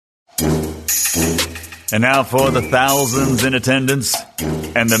And now for the thousands in attendance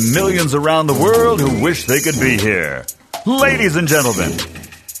and the millions around the world who wish they could be here. Ladies and gentlemen,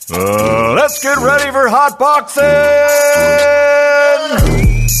 let's get ready for Hot Boxing!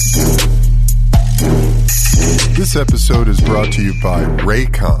 This episode is brought to you by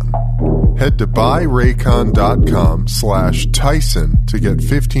Raycon. Head to buyraycon.com/Tyson to get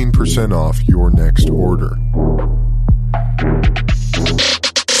 15% off your next order.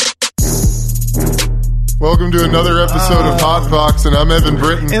 Welcome to another episode of Hot Box, and I'm Evan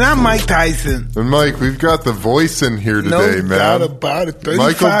Britton. And I'm Mike Tyson. And Mike, we've got the voice in here today, no man. No doubt about it. 35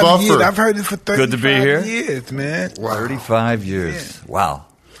 Michael Buffer. years. I've heard it for 35 Good to be here. years, man. Wow. 35 years. Yeah. Wow.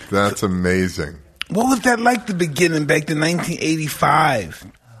 That's amazing. What was that like the beginning back in 1985?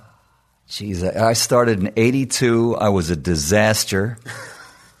 Jeez, I started in 82. I was a disaster.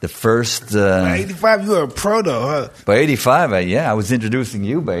 The first... By 85, you were a pro, though, huh? By 85, I was introducing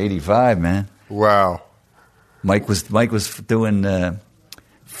you by 85, man. Wow. Mike was doing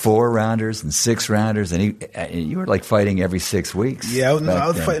 4-rounders and 6-rounders, and you were like fighting every 6 weeks. Yeah, I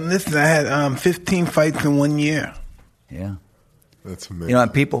was fighting. Listen, I had 15 fights in 1 year. Yeah. That's amazing. You know,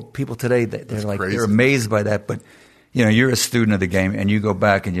 people today, they're amazed by that. But, you know, you're a student of the game, and you go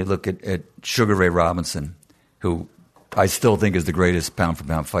back and you look at Sugar Ray Robinson, who I still think is the greatest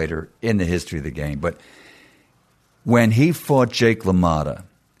pound-for-pound fighter in the history of the game. But when he fought Jake LaMotta,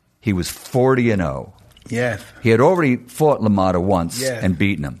 he was 40-0. Yes. He had already fought LaMotta once and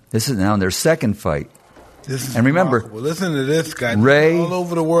beaten him. This is now their second fight. This is and remember, remarkable. Listen to this, guy. Ray, all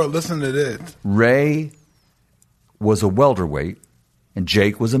over the world, listen to this. Ray was a welterweight, and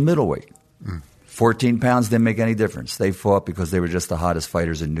Jake was a middleweight. 14 pounds didn't make any difference. They fought because they were just the hottest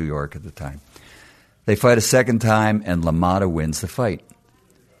fighters in New York at the time. They fight a second time, and LaMotta wins the fight.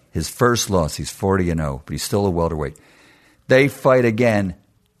 His first loss, he's 40-0, but he's still a welterweight. They fight again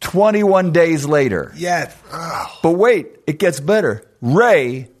 21 days later. Yes. But wait, it gets better.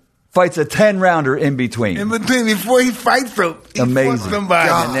 Ray fights a 10-rounder in between. Before he fights him. Amazing. Somebody.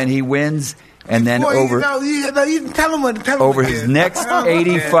 And then he wins. And then Before over his next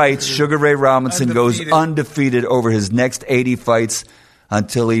 80 fights, Sugar Ray Robinson goes undefeated over his next 80 fights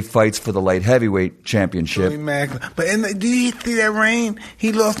until he fights for the light heavyweight championship. But do you see that reign?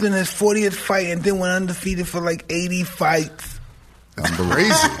 He lost in his 40th fight and then went undefeated for like 80 fights. It's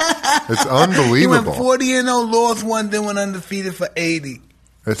crazy. It's unbelievable. He went 40-0, lost one, then went undefeated for 80.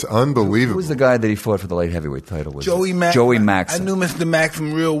 It's unbelievable. Who was the guy that he fought for the light heavyweight title? Joey Maxim. Joey Maxim. I knew Mr.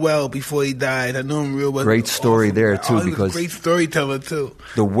 Maxim real well before he died. I knew him real well. Great story awesome there, guy. too. He was because a great storyteller, too.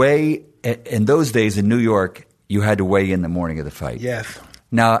 The way, in those days in New York, you had to weigh in the morning of the fight. Yes.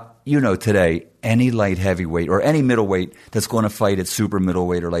 Now, you know, today, any light heavyweight or any middleweight that's going to fight at super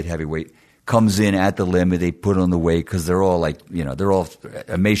middleweight or light heavyweight comes in at the limit. They put on the weight because they're all like, you know, they're all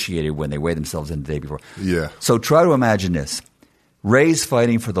emaciated when they weigh themselves in the day before. Yeah. So try to imagine this. Ray's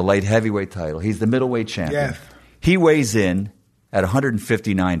fighting for the light heavyweight title. He's the middleweight champion. Yes. He weighs in at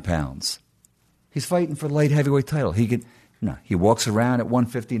 159 pounds. He's fighting for the light heavyweight title. He walks around at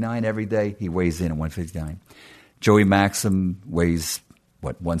 159 every day. He weighs in at 159. Joey Maxim weighs,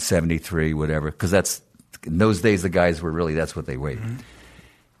 173, whatever, because that's, in those days, the guys were really, that's what they weighed. Mm-hmm.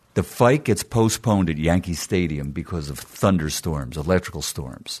 The fight gets postponed at Yankee Stadium because of thunderstorms, electrical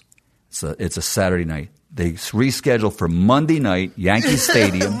storms. It's a Saturday night. They reschedule for Monday night, Yankee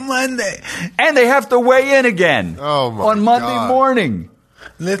Stadium. Monday. And they have to weigh in again on Monday morning.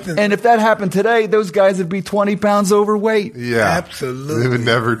 Listen. And if that happened today, those guys would be 20 pounds overweight. Yeah. Absolutely. They would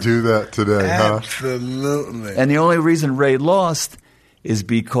never do that today, Absolutely. And the only reason Ray lost is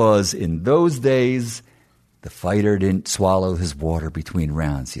because in those days, the fighter didn't swallow his water between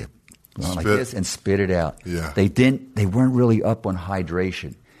rounds. You went like this and spit it out. Yeah. They weren't really up on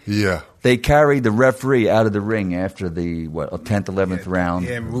hydration. Yeah. They carried the referee out of the ring after the 10th, 11th round.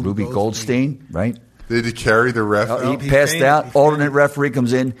 Yeah, Ruby Goldstein, right? They had to carry the referee. He passed out. Alternate referee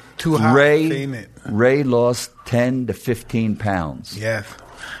comes in. Too hot. Ray lost 10 to 15 pounds. Yes.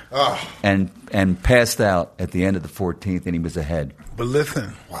 And passed out at the end of the 14th, and he was ahead. But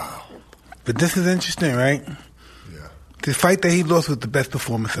listen. Wow. But this is interesting, right? Yeah. The fight that he lost was the best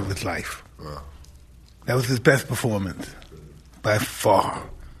performance of his life. Wow. That was his best performance. By far.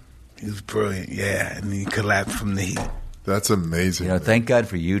 He was brilliant, yeah. And he collapsed from the heat. That's amazing. You know, thank God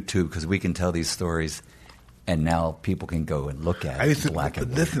for YouTube, because we can tell these stories, and now people can go and look at it.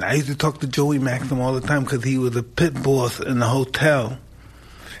 Listen, I used to talk to Joey Maxim all the time because he was a pit boss in the hotel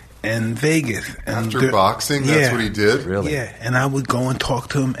in Vegas. After boxing, that's what he did? Really? Yeah, and I would go and talk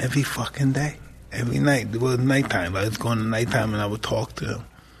to him every fucking day. Every night. It was nighttime. I was going to nighttime and I would talk to him.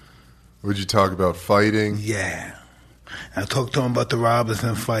 Would you talk about fighting? Yeah. And I talked to him about the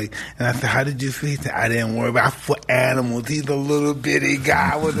Robinson fight. And I said, how did you feel? He said, I didn't worry about it. I fought animals. He's a little bitty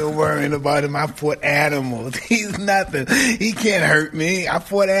guy. I wasn't worrying about him. I fought animals. He's nothing. He can't hurt me. I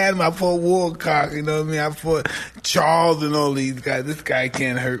fought animals. I fought Woolcock. You know what I mean? I fought Charles and all these guys. This guy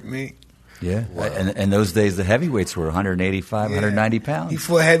can't hurt me. Yeah, wow. And those days the heavyweights were 185, 190 pounds. He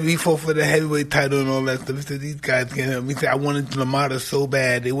fought for the heavyweight title and all that stuff. He said, these guys can't help me. He said, I wanted LaMotta so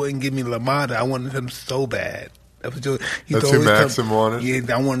bad. They wouldn't give me LaMotta. I wanted him so bad. That's who Maxim wanted?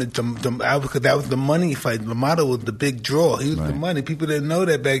 Yeah, I wanted them because that was the money fight. LaMotta was the big draw. He was the money. People didn't know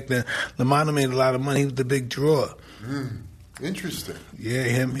that back then. LaMotta made a lot of money. He was the big draw. Interesting. Yeah,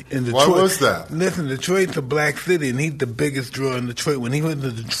 him in Detroit. Why was that? Listen, Detroit's a black city, and he's the biggest draw in Detroit. When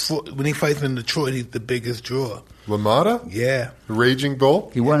he fights in Detroit, he's the biggest draw. LaMotta? Yeah. The Raging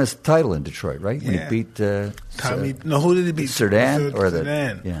Bull? He won his title in Detroit, right? When he beat Tommy. No, who did he beat? Cerdan or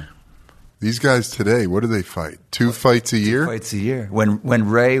Cerdan. Yeah. These guys today, what do they fight? Two fights a year? 2 fights a year. When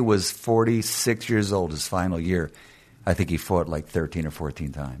Ray was 46 years old, his final year, I think he fought like 13 or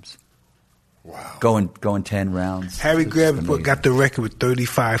 14 times. Wow. Going 10 rounds. Harry Greb got the record with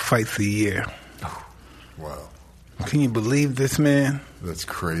 35 fights a year. Oh. Wow. Can you believe this, man? That's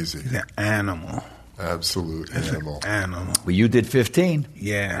crazy. He's an animal. Absolute animal. Animal. Well, you did 15.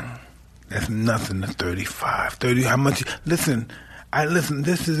 Yeah. That's nothing to 35. 30, how much? Listen,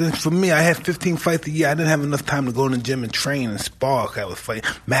 this is for me. I had 15 fights a year. I didn't have enough time to go in the gym and train and spar. I was fighting.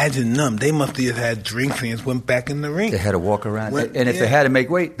 Imagine them. They must have had drinks and just went back in the ring. They had to walk around. And if they had to make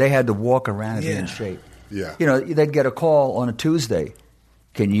weight, they had to walk around and be in shape. Yeah. You know, they'd get a call on a Tuesday.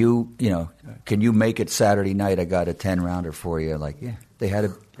 Can you make it Saturday night? I got a 10-rounder for you. Like, yeah. They had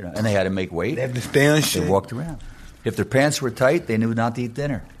to, and they had to make weight. They had to stay on shape. They walked around. If their pants were tight, they knew not to eat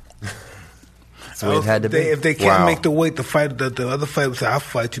dinner. That's the way it had to be. If they can't make the weight, the other fight would say, I'll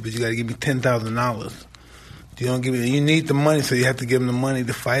fight you, but you got to give me $10,000. You don't give me. You need the money, so you have to give him the money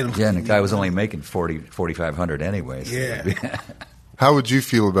to fight him. Yeah, and the guy was only making $4,500 anyways. Yeah. How would you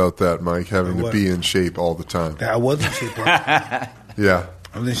feel about that, Mike, having to be in shape all the time? I was in shape. Yeah.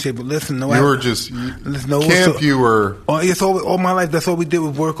 I was in shape, but listen, you were just you were. All my life, that's all we did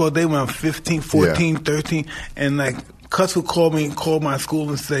was work all day when I was 15, 14, 13, and like. Cuss would call my school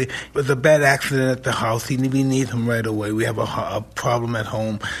and say, there's a bad accident at the house. We need him right away. We have a problem at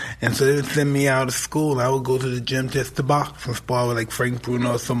home. And so they would send me out of school. I would go to the gym just to box and spar with like Frank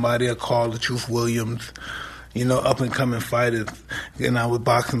Bruno or somebody, or Carl the Truth Williams, up-and-coming fighters. And I would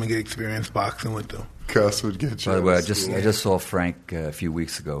box them and get experience boxing with them. Cuss would get you. By the way, I just saw Frank a few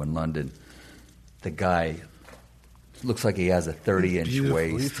weeks ago in London. The guy looks like he has a 30-inch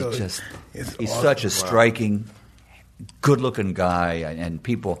waist. He's awesome. Such a striking, good-looking guy, and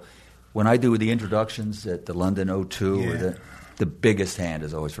people. When I do the introductions at the London O2, the biggest hand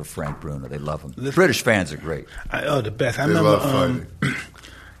is always for Frank Bruno. They love him. British fans are great. The best. I remember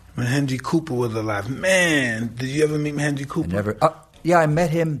when Henry Cooper was alive. Man, did you ever meet Henry Cooper? I met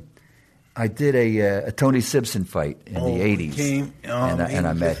him. I did a Tony Simpson fight in the 80s, and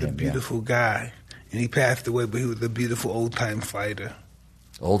I met him. He was a beautiful guy, and he passed away, but he was a beautiful old-time fighter.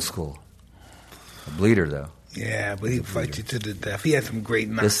 Old school. A bleeder, though. Yeah, but he'd fight you to the death. He had some great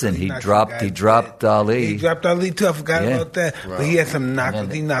knocks. Listen, he dropped Ali. He dropped Ali, too. I forgot about that. Wow. But he had some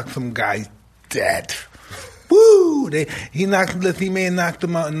knocks. He knocked some guys dead. Woo! He may have knocked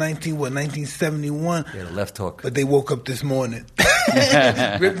him out in 1971. He had a left hook. But they woke up this morning.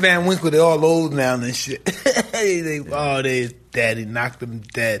 Rip Van Winkle, they're all old now and shit. They're dead. He knocked them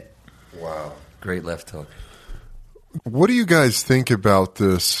dead. Wow. Great left hook. What do you guys think about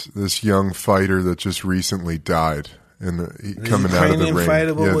this young fighter that just recently died coming out of the ring?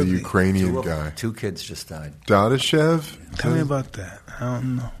 Fighter, the Ukrainian guy. 2 kids just died. Dadashev? Tell me about that. I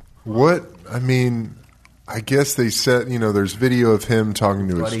don't know. I guess they said, there's video of him talking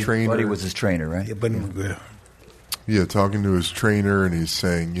to his trainer. Buddy was his trainer, right? Yeah, Buddy was good. Yeah, talking to his trainer, and he's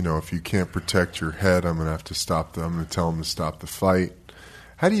saying, if you can't protect your head, I'm going to have to stop I'm going to tell him to stop the fight.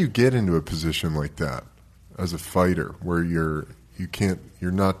 How do you get into a position like that as a fighter where you're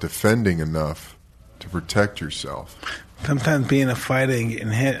not defending enough to protect yourself? Sometimes being a fighter and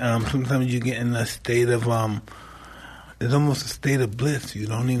getting hit, sometimes you get in a state of it's almost a state of bliss. You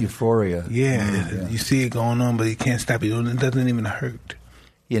don't even euphoria. Yeah, you see it going on, but you can't stop it. It doesn't even hurt.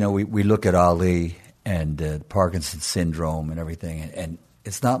 We look at Ali and Parkinson's syndrome and everything, and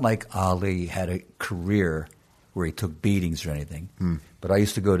it's not like Ali had a career where he took beatings or anything. But I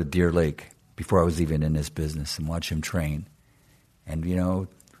used to go to Deer Lake before I was even in this business and watch him train, and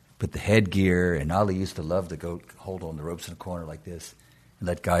put the headgear. And Ali used to love to go hold on the ropes in the corner like this, and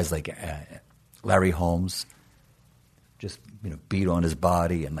let guys like Larry Holmes just beat on his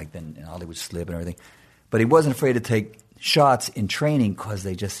body, and Ali would slip and everything. But he wasn't afraid to take shots in training because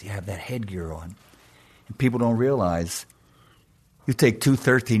they just have that headgear on. And people don't realize you take two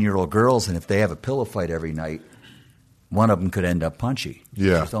 13-year-old girls, and if they have a pillow fight every night, one of them could end up punchy.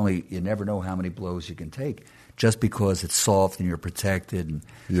 Yeah. You never know how many blows you can take just because it's soft and you're protected. And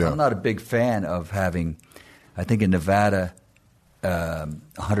Yeah. I'm not a big fan of having, I think in Nevada,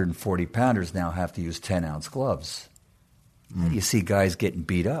 140-pounders now have to use 10-ounce gloves. And you see guys getting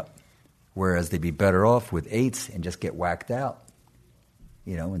beat up, whereas they'd be better off with 8s and just get whacked out.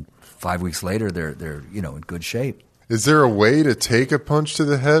 And 5 weeks later, they're in good shape. Is there a way to take a punch to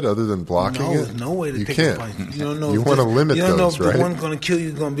the head other than blocking No, it? there's no way to you take can't. a punch. You don't know. You if want to this- limit You don't those, know if right? the one going to kill you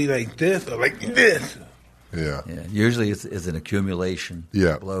is going to be like this or like this. Yeah. Yeah, usually it's an accumulation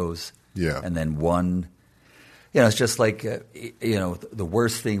Yeah. of blows. Yeah. And then one, it's just like, the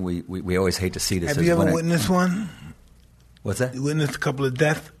worst thing we always hate to see this. Have is you ever when witnessed one? what's that? You witnessed a couple of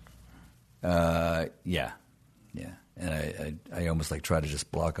deaths? Yeah. And I almost try to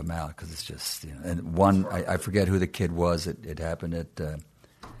just block them out because it's just, and one, I forget who the kid was. It happened at the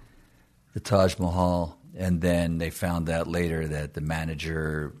Taj Mahal. And then they found out later that the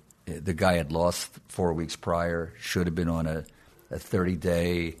manager, the guy had lost 4 weeks prior, should have been on a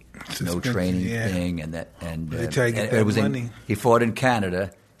 30-day no training thing, and They try to get and that it was money. he fought in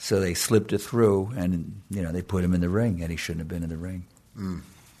Canada, so they slipped it through, and they put him in the ring, and he shouldn't have been in the ring.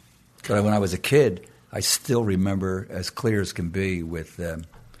 But when I was a kid, I still remember as clear as can be with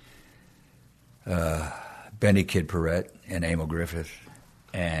Benny Kid Perrette and Emil Griffith,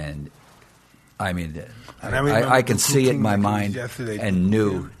 and I mean, I can see it in my mind and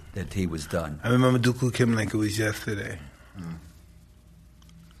knew that he was done. I remember Dooku Kim like it was yesterday.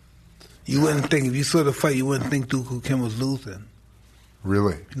 You wouldn't think, if you saw the fight, you wouldn't think Dooku Kim was losing.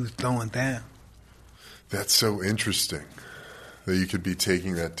 Really? He was throwing down. That's so interesting that you could be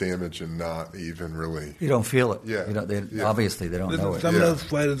taking that damage and not even really. You don't feel it. Yeah. Obviously, they don't know it. Some of those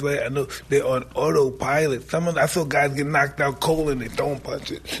fighters, I know they're on autopilot. I saw guys get knocked out cold and they throwing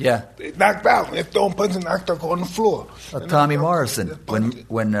punches. Yeah. They knocked out. They're throwing punches, knocked out on the floor. Tommy Morrison,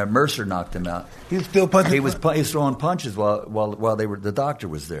 when Mercer knocked him out, he was still punching. he was throwing punches while the doctor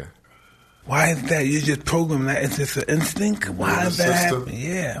was there. Why is that? You just program that. It's just an instinct. Why is that system. happening?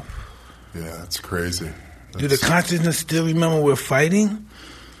 Yeah. Yeah, that's crazy. Do the consciousness still remember we're fighting?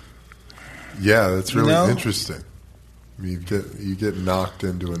 Yeah, that's really No? interesting. I mean, you get knocked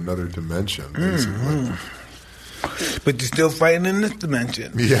into another dimension, basically. But you're still fighting in this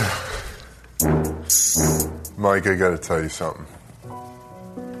dimension. Yeah. Mike, I got to tell you something.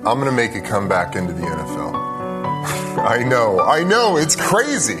 I'm going to make a comeback into the NFL. I know, it's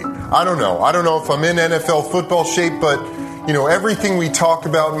crazy. I don't know if I'm in NFL football shape, but everything we talk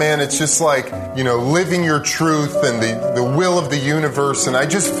about, man, it's just like, living your truth and the will of the universe, and I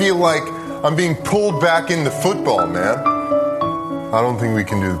just feel like I'm being pulled back into football, man. I don't think we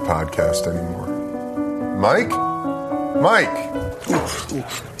can do the podcast anymore. Mike?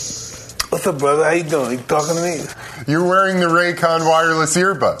 What's up, brother? How you doing? You talking to me? You're wearing the Raycon wireless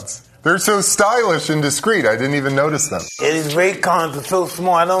earbuds. They're so stylish and discreet, I didn't even notice them. Yeah, these Raycons are so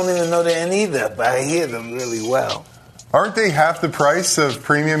small, I don't even know they're in either, but I hear them really well. Aren't they half the price of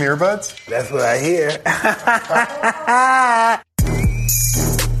premium earbuds? That's what I hear.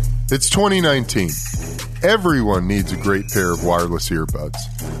 It's 2019. Everyone needs a great pair of wireless earbuds.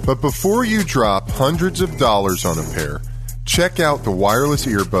 But before you drop hundreds of dollars on a pair, check out the wireless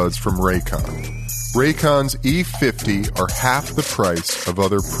earbuds from Raycon. Raycon's E50 are half the price of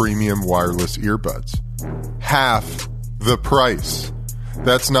other premium wireless earbuds. Half the price.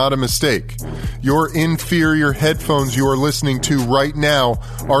 That's not a mistake. Your inferior headphones you are listening to right now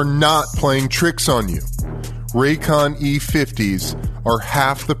are not playing tricks on you. Raycon E50s are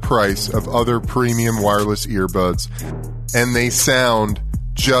half the price of other premium wireless earbuds, and they sound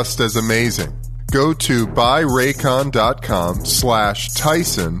just as amazing. Go to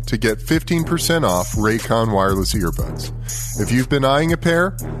buyraycon.com/Tyson to get 15% off Raycon wireless earbuds. If you've been eyeing a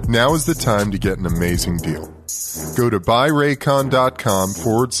pair, now is the time to get an amazing deal. Go to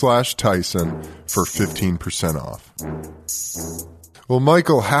buyraycon.com/Tyson for 15% off. Well,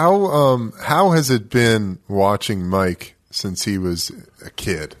 Michael, how has it been watching Mike since he was a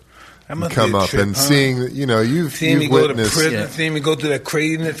kid? Come up and seeing that, you've me go to witnessed. prison, seeing me go through that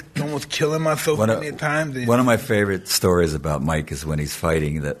craziness, almost killing myself many times. One of my favorite stories about Mike is when he's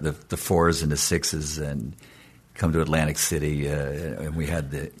fighting the 4s and the 6s and come to Atlantic City, and we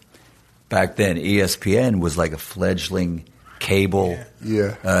had back then ESPN was like a fledgling cable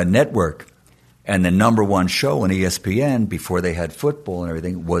network, and the number one show on ESPN before they had football and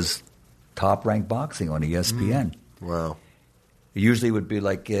everything was Top Rank Boxing on ESPN. Wow. It usually would be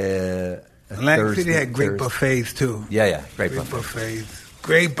like Atlantic City had great buffets too. Yeah, great buffets.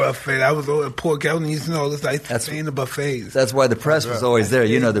 Great buffet. I was a poor guy. I used to know this. I used to stay in the buffets. That's why the press was always there.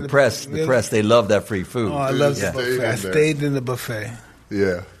 You know, the press, they love that free food. Oh, I love the buffet. I stayed in the buffet.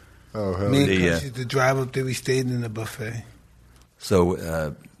 Yeah. Oh, hell Me and Chris used to drive up there. We stayed in the buffet.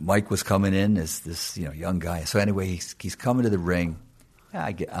 So Mike was coming in as this young guy. So anyway, he's coming to the ring.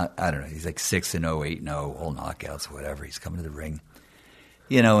 I don't know. He's like 6-0, 8-0, all knockouts, whatever. He's coming to the ring.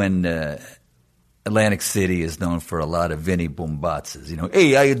 And Atlantic City is known for a lot of Vinny Boombatzes.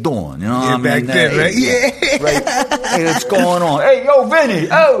 Hey, how you doing? Back then, right? Yeah. Right. Hey, what's going on? Hey, yo, Vinny.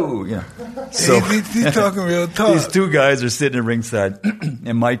 Oh, So he's talking real tough. These two guys are sitting at ringside,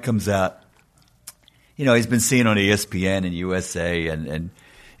 and Mike comes out. He's been seen on ESPN and USA, and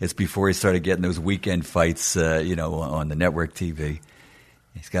it's before he started getting those weekend fights, on the network TV.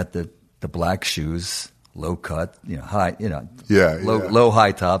 He's got the black shoes, low cut, high, low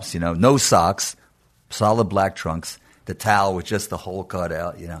high tops, no socks. Solid black trunks, the towel with just the hole cut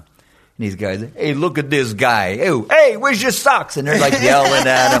out, And these guys, hey, look at this guy. Hey, where's your socks? And they're like yelling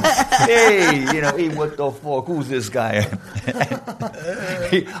at him. Hey, what the fuck? Who's this guy?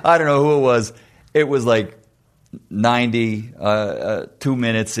 I don't know who it was. It was like 90, 2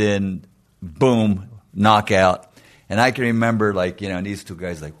 minutes in, boom, knockout. And I can remember, and these two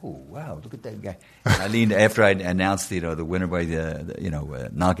guys, oh, wow, look at that guy. And I leaned, after I announced, the winner by the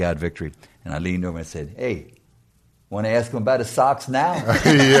knockout victory, and I leaned over and I said, hey, want to ask him about his socks now?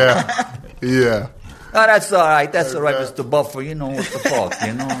 Yeah. Oh, that's all right, Mr. Buffer. What the fuck,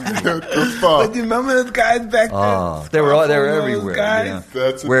 But you remember those guys back then? Oh, they were everywhere. Guys?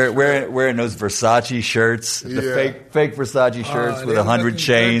 Wearing those Versace shirts, the fake Versace shirts with 100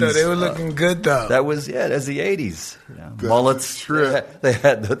 chains. They were looking good, though. That's the 80s. Mullets. They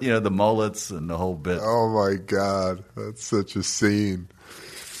had the mullets and the whole bit. Oh my God, that's such a scene.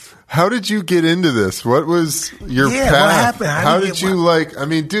 How did you get into this? What was your path? What happened? How did you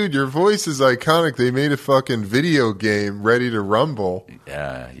dude, your voice is iconic. They made a fucking video game, Ready to Rumble.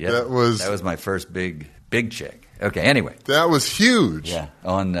 Yeah. That was my first big check. Okay, anyway. That was huge. Yeah.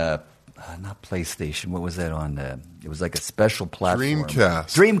 On, not PlayStation. What was that on? It was like a special platform.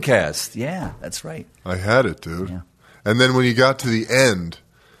 Dreamcast. Yeah, that's right. I had it, dude. Yeah. And then when you got to the end,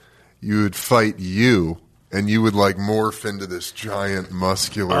 you would fight you. And you would morph into this giant,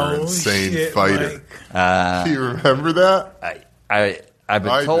 muscular, insane fighter. Do you remember that? I've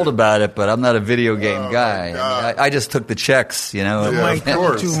been told about it, but I'm not a video game guy. I just took the checks, Mike, of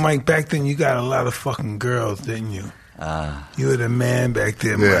course. Mike, back then you got a lot of fucking girls, didn't you? You were the man back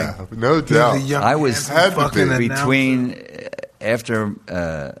then, yeah, Mike. No doubt. I was between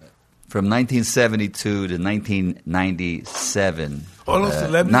from 1972 to 1997,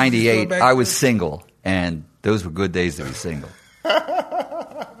 98. I was single. And those were good days to be single.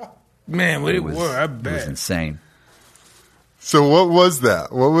 Man, it were, I bet. It was insane. So what was that?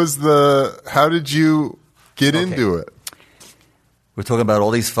 How did you get into it? We're talking about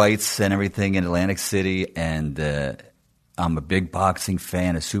all these fights and everything in Atlantic City, and I'm a big boxing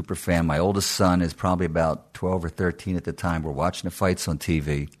fan, a super fan. My oldest son is probably about 12 or 13 at the time. We're watching the fights on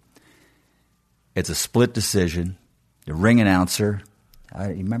TV. It's a split decision. The ring announcer, you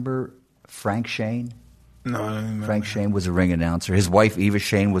remember Frank Shane? No, I don't remember. Frank Shane was a ring announcer. His wife, Eva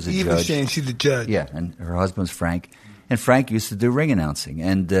Shane, was a judge. Eva Shane, she's the judge. Yeah, and her husband's Frank. And Frank used to do ring announcing.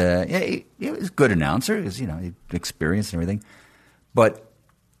 And he was a good announcer. He was, he experienced and everything. But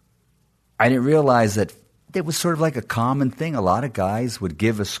I didn't realize that it was sort of like a common thing. A lot of guys would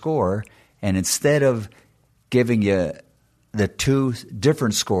give a score, and instead of giving you the two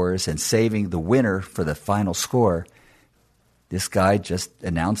different scores and saving the winner for the final score, this guy just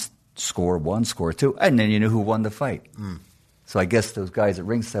announced score 1, score 2, and then you knew who won the fight. So I guess those guys at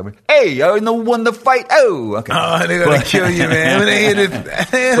ringside were, hey, I know who won the fight. Oh, okay. Oh, they're going to kill you, man.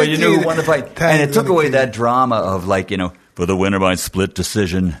 But you knew who won the fight. And it took away that drama of for the winner by split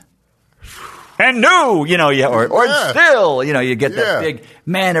decision. And no, or still, you get that big,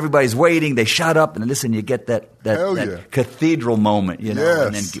 man, everybody's waiting. They shut up and listen, you get that cathedral moment, and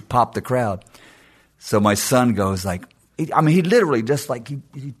then pop the crowd. So my son goes he literally just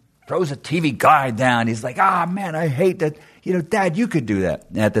he throws a TV guide down. He's like, man, I hate that. Dad, you could do that.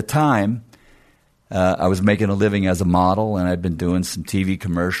 And at the time, I was making a living as a model, and I'd been doing some TV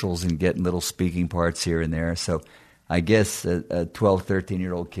commercials and getting little speaking parts here and there. So I guess a 12,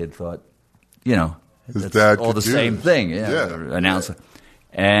 13-year-old kid thought, his dad all the same thing. Announcer.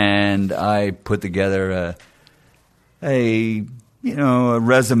 And I put together a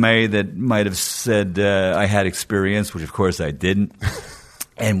resume that might have said I had experience, which of course I didn't.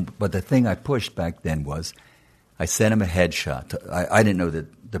 But the thing I pushed back then was I sent him a headshot. I didn't know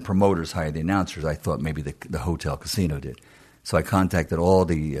that the promoters hired the announcers. I thought maybe the hotel casino did. So I contacted all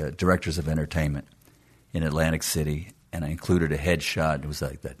the directors of entertainment in Atlantic City, and I included a headshot. It was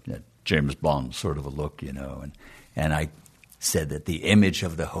like that James Bond sort of a look, and I said that the image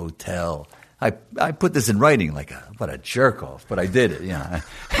of the hotel. I put this in writing like what a jerk off, but I did it,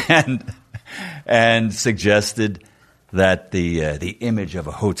 and suggested that the image of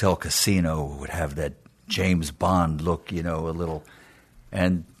a hotel casino would have that James Bond look, a little.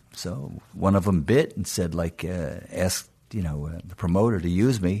 And so one of them bit and said, asked the promoter to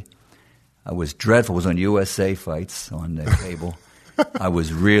use me. I was dreadful. I was on USA Fights on cable. I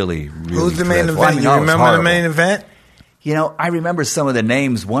was really, really Who's the main dreadful. event? You remember the main event? I remember some of the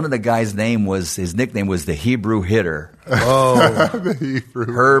names. One of the guys' his nickname was the Hebrew Hitter. Oh.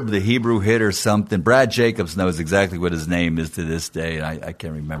 Herb the Hebrew Hitter something. Brad Jacobs knows exactly what his name is to this day, and I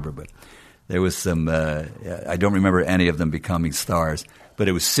can't remember. But there was some, I don't remember any of them becoming stars, but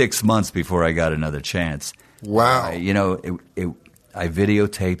it was 6 months before I got another chance. Wow. I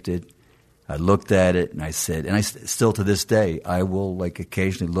videotaped it. I looked at it, and I said, and still to this day, I will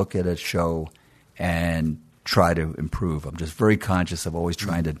occasionally look at a show and try to improve. I'm just very conscious of always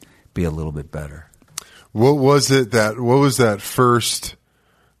trying to be a little bit better. What was that first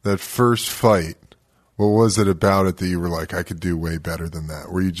fight? What was it about it that you were like, I could do way better than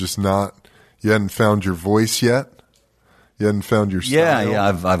that? Were you just you hadn't found your voice yet? You hadn't found your style? Yeah.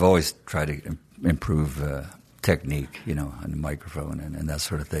 I've always tried to improve technique, on the microphone and that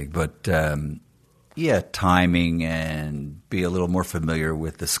sort of thing. But timing and be a little more familiar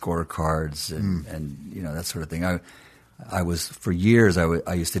with the scorecards and that sort of thing. I was for years.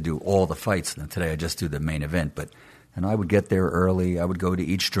 I used to do all the fights, and today I just do the main event. And I would get there early. I would go to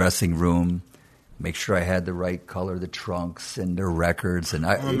each dressing room, make sure I had the right color, the trunks and the records. And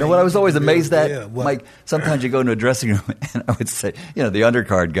what I was always amazed at, Mike. Sometimes you go into a dressing room, and I would say, the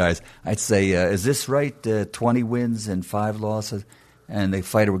undercard guys. I'd say, "Is this right? 20 wins and 5 losses?" And the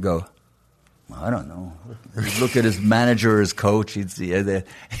fighter would go, I don't know. He'd look at his manager or his coach. He'd see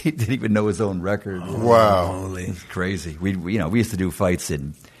he didn't even know his own record. Wow, it's crazy. We used to do fights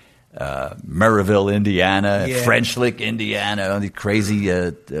in Maryville, Indiana, French Lick, Indiana. These crazy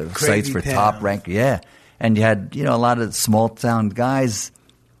sites for towns. Top Rank. Yeah, and you had a lot of small town guys.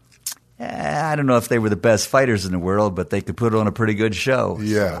 I don't know if they were the best fighters in the world, but they could put on a pretty good show.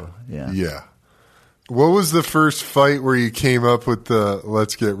 Yeah, so, yeah. What was the first fight where you came up with the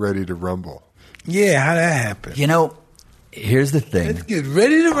 "Let's get ready to rumble"? Yeah, how'd that happen? Here's the thing. Let's get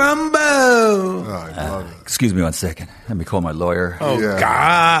ready to rumble. Oh, I love it. Excuse me 1 second. Let me call my lawyer. Oh, Yeah.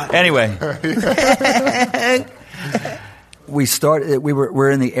 God. Anyway, we started.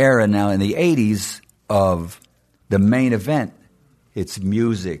 We're in the era now in the 80s of the main event. It's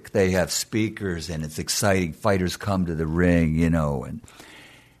music. They have speakers, and it's exciting. Fighters come to the ring, and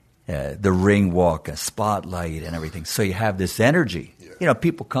the ring walk, a spotlight, and everything. So you have this energy.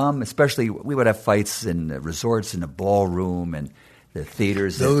 People come, especially we would have fights in the resorts, in the ballroom, and the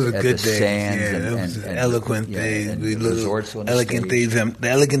theaters. Those are at good the days. Sands Those eloquent days. And We the little resorts on the elegant stage. days. The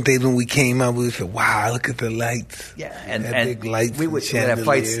elegant days when we came out, we said, "Wow, look at the lights." Yeah, and and big lights. we and would have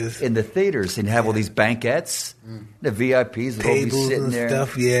fights chandeliers. in the theaters and have all these banquettes. The VIPs would all be Tables sitting and there.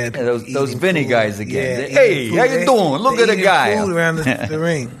 stuff. Yeah, And those eating Vinny food. guys again. Yeah, Hey, eating how food. you doing? Look They at the eating guy. food around the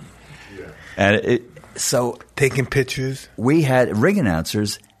ring, And so taking pictures. we had ring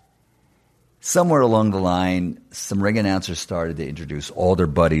announcers. Somewhere along the line, some ring announcers started to introduce all their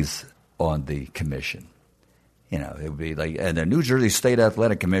buddies on the commission. It would be like, and the New Jersey State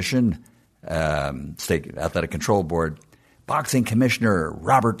Athletic Commission, State Athletic Control Board, boxing commissioner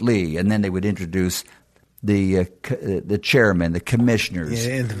Robert Lee, and then they would introduce the chairman, the commissioners,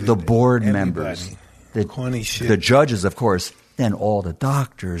 the board members, Corny shit. the judges, of course, then all the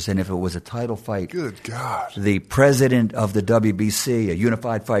doctors, and if it was a title fight, Good God. the president of the WBC, a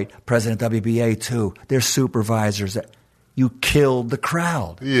unified fight, president of WBA too, their supervisors. You killed the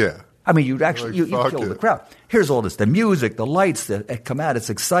crowd. Yeah. I mean, you killed fuck the it. crowd. Here's all this: the music, the lights that come out.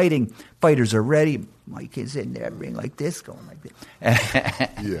 It's exciting. Fighters are ready. Mike is in there, ring like this, going like this.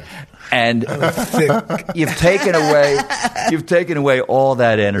 Yeah. And you've taken away all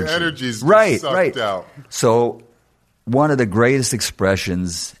that energy. The energy's sucked out. So one of the greatest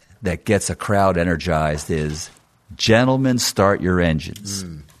expressions that gets a crowd energized is, "Gentlemen, start your engines."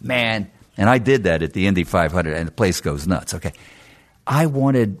 Man, and I did that at the Indy 500, and the place goes nuts. Okay, I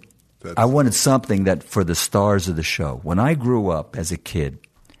wanted something that for the stars of the show. When I grew up as a kid,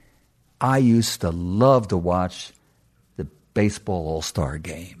 I used to love to watch the baseball all-star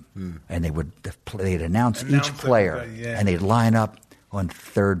game, and they'd announce each player, and they'd line up on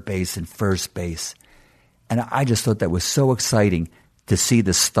third base and first base. And I just thought that was so exciting to see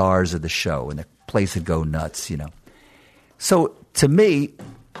the stars of the show, and the place would go nuts, you know. So to me,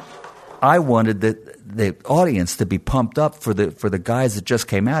 I wanted the audience to be pumped up for the guys that just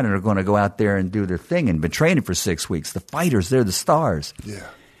came out and are going to go out there and do their thing and been training for 6 weeks. The fighters, they're the stars. Yeah.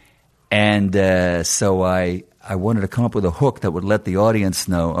 And so I wanted to come up with a hook that would let the audience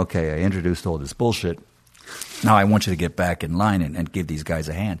know, okay, I introduced all this bullshit. Now I want you to get back in line and give these guys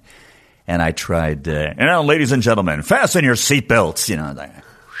a hand. And I tried, ladies and gentlemen, fasten your seatbelts.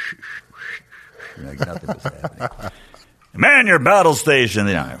 Like nothing was happening. Man your battle station.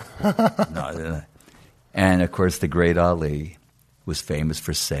 And, of course, the great Ali was famous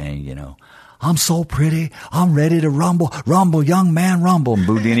for saying, I'm so pretty, I'm ready to rumble. Rumble, young man, rumble. And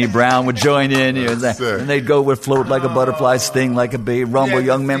Boudini Brown would join in. And they'd go with float like a butterfly, sting like a bee. Rumble,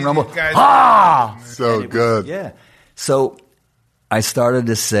 young man, rumble. Ha! So good. Yeah. So I started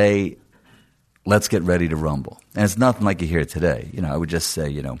to say, let's get ready to rumble. And it's nothing like you hear today. I would just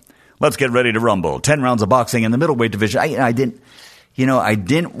say, let's get ready to rumble. 10 rounds of boxing in the middleweight division. I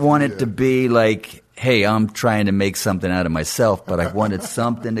didn't want it to be like, hey, I'm trying to make something out of myself, but I wanted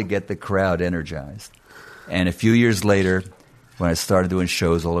something to get the crowd energized. And a few years later, when I started doing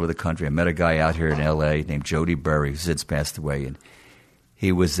shows all over the country, I met a guy out here in L.A. named Jody Berry, who since passed away, and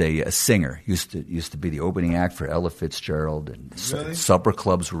he was a singer. He used to be the opening act for Ella Fitzgerald, and Really? supper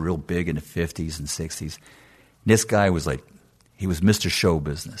clubs were real big in the 50s and 60s. And this guy was he was Mr. Show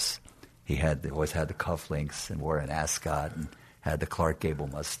Business. He always had the cufflinks and wore an ascot and had the Clark Gable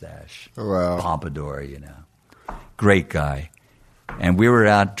mustache. Wow. Pompadour, Great guy. And we were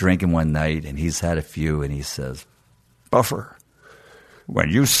out drinking one night, and he's had a few, and he says, Buffer, when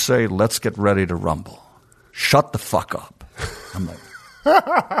you say let's get ready to rumble, shut the fuck up. I'm like,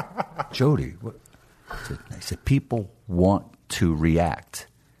 Jody, what? I said, people want to react.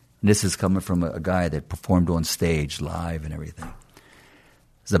 And this is coming from a guy that performed on stage live and everything.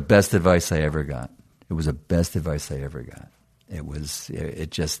 It's the best advice I ever got. It was the best advice I ever got.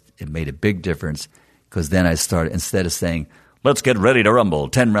 It made a big difference, because then I started, instead of saying, let's get ready to rumble,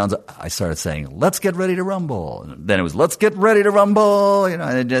 10 rounds, I started saying, let's get ready to rumble. And then it was, let's get ready to rumble,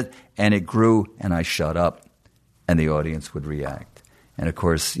 and it grew, and I shut up, and the audience would react. And of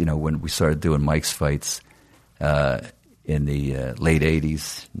course, when we started doing Mike's fights in the late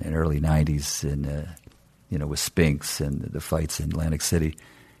 80s and early 90s, and with Spinks and the fights in Atlantic City,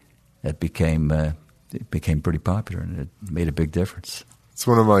 it became pretty popular, and it made a big difference. It's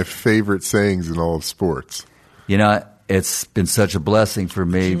one of my favorite sayings in all of sports. It's been such a blessing for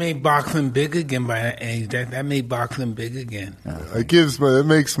me. You made boxing big again by that age. That made boxing big again. It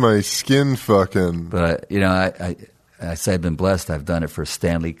makes my skin fucking. But I say I've been blessed. I've done it for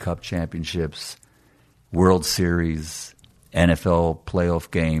Stanley Cup championships, World Series, NFL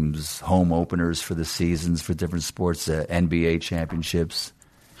playoff games, home openers for the seasons for different sports, NBA championships.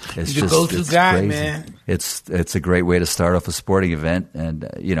 It's You're the go-to guy, crazy. man. It's a great way to start off a sporting event, and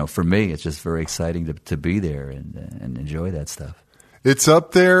for me, it's just very exciting to be there and enjoy that stuff. It's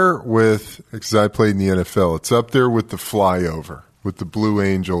up there with, because I played in the NFL, it's up there with the flyover, with the Blue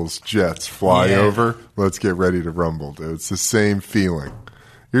Angels, Jets flyover. Yeah. Let's get ready to rumble, dude. It's the same feeling.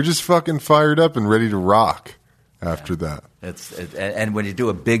 You're just fucking fired up and ready to rock after that. And when you do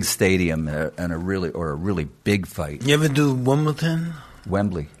a big stadium and a really big fight. You ever do Wimbledon?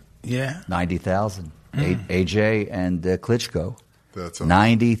 Wembley. Yeah. 90,000. AJ and Klitschko. That's awesome.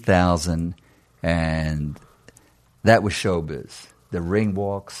 90,000. And that was showbiz. The ring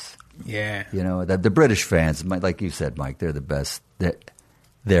walks. Yeah. The British fans, like you said, Mike, they're the best.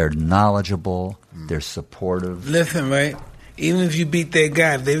 They're knowledgeable. They're supportive. Listen, right? Even if you beat that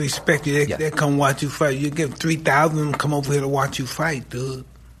guy, if they respect you, they come watch you fight. You get 3,000 come over here to watch you fight, dude.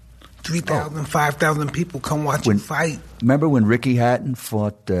 3,000, 5,000 people come watch you fight. Remember when Ricky Hatton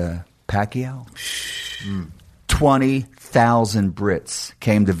fought Pacquiao? 20,000 Brits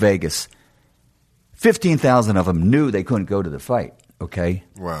came to Vegas. 15,000 of them knew they couldn't go to the fight, okay?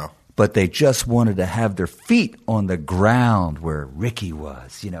 Wow. But they just wanted to have their feet on the ground where Ricky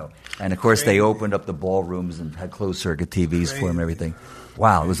was, And, of course, they opened up the ballrooms and had closed-circuit TVs for him and everything.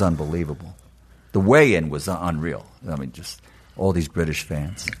 Wow, it was unbelievable. The weigh-in was unreal. I mean, just all these British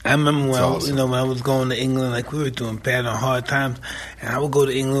fans. I remember when when I was going to England, like we were doing Bad on Hard Times, and I would go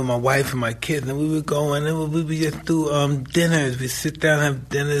to England with my wife and my kids, and we would go and then we would just do dinners. We'd sit down and have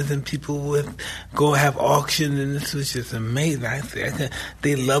dinners, and people would go have auctions, and this was just amazing.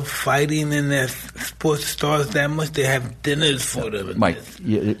 They love fighting, and their sports stars that much. They have dinners for them. Mike,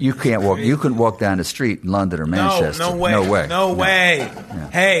 you can't walk. You couldn't walk down the street in London or Manchester. No way. No way. No.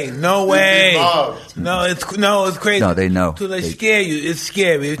 Hey, no way. No, it's crazy. No, they know. So they scare you. It's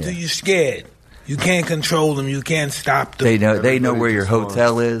scary. You're scared. You can't control them. You can't stop them. They know where your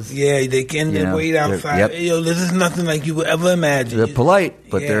hotel is. Yeah, they can wait outside. Yep. This is nothing like you would ever imagine. They're polite,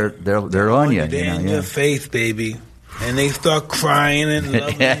 but they're on you. They're in your face, baby. And they start crying and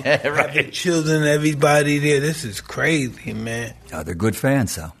loving the children, everybody there. This is crazy, man. Oh, they're good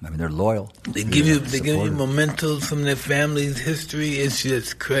fans, though. I mean, they're loyal. They give you mementos from their family's history. It's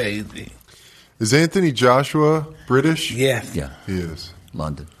just crazy. Is Anthony Joshua British? Yes. Yeah. He is.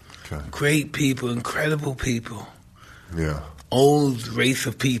 London. Okay. Great people, incredible people. Yeah. Old race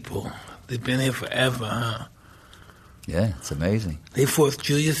of people. They've been here forever, huh? Yeah, it's amazing. They fought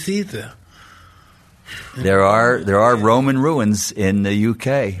Julius Caesar. There are Roman ruins in the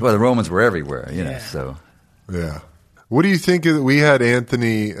UK. Well, the Romans were everywhere, know. So, yeah. What do you think of? We had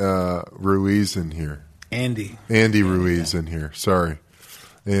Anthony Ruiz in here. Andy Ruiz in here. Sorry,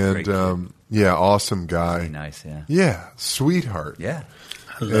 and awesome guy. Very nice, yeah. Yeah, sweetheart. Yeah,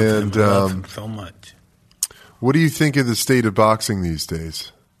 I love him so much. What do you think of the state of boxing these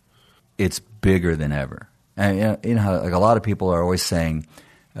days? It's bigger than ever. And you know, like a lot of people are always saying,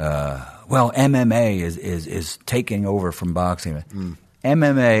 well, MMA is taking over from boxing.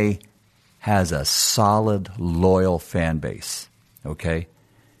 MMA has a solid, loyal fan base, okay?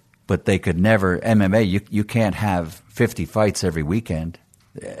 But they could never, MMA, you can't have 50 fights every weekend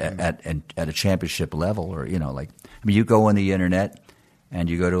at a championship level or, you go on the internet and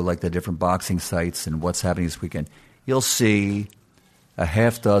you go to like the different boxing sites and what's happening this weekend, you'll see a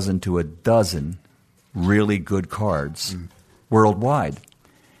half dozen to a dozen really good cards worldwide.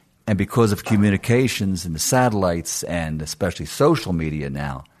 And because of communications and the satellites and especially social media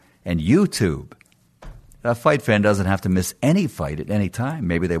now and YouTube, a fight fan doesn't have to miss any fight at any time.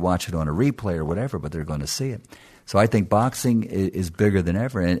 Maybe they watch it on a replay or whatever, but they're going to see it. So I think boxing is bigger than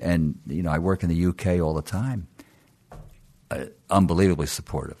ever. And I work in the UK all the time. Unbelievably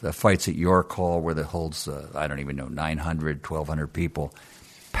supportive. The fights at York Hall where it holds, 900, 1,200 people,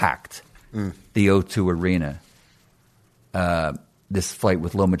 packed. The O2 Arena. This fight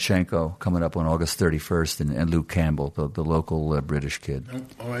with Lomachenko coming up on August 31st and Luke Campbell, the local British kid.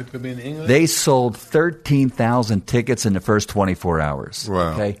 All right, could be in England. They sold 13,000 tickets in the first 24 hours.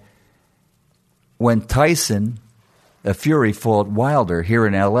 Wow. Okay? When Tyson, Fury, fought Wilder here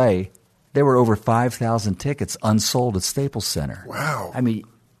in L.A., there were over 5,000 tickets unsold at Staples Center. Wow. I mean,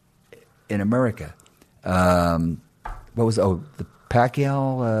 in America. The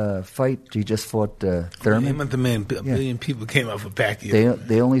Pacquiao fight, he just fought Thurman. A million people came out for Pacquiao.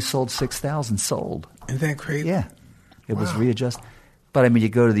 They only sold 6,000 sold. Isn't that crazy? Yeah, it was readjusted. But I mean, you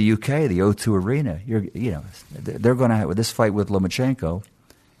go to the UK, the O2 Arena. They're going to have this fight with Lomachenko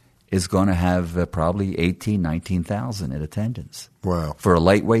is going to have probably 18,000, 19,000 in attendance. Wow, for a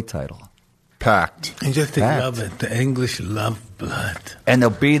lightweight title. Packed. And just they love it. The English love blood. And they'll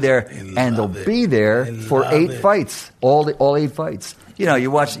be there. Be there for 8 fights. All 8 fights.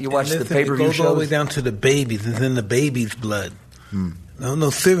 You watch the pay-per-view shows. It goes all the way down to the babies. It's in the baby's blood. No,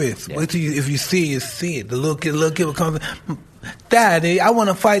 serious. Yeah. Wait till if you see it. The little kid will come. Daddy, I want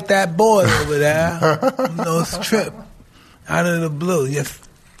to fight that boy over there. It's trip out of the blue. Yes,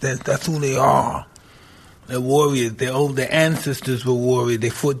 that's who they are. They're warriors. Their ancestors were warriors. They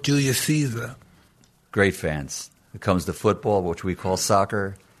fought Julius Caesar. Great fans. It comes to football, which we call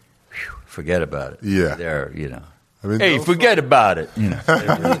soccer. Forget about it. Yeah. They're, hey, forget about it. You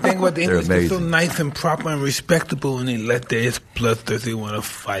think about the English, they're so nice and proper and respectable, and they let their bloodthirsty want to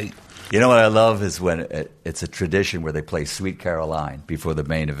fight. You know what I love is when it's a tradition where they play Sweet Caroline before the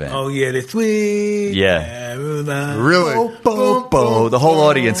main event. Oh, yeah, the Sweet Caroline. Really? The whole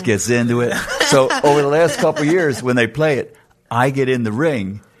audience gets into it. So over the last couple of years, when they play it, I get in the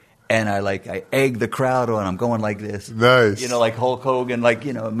ring, and I egg the crowd on. I'm going like this. Nice. Like Hulk Hogan, make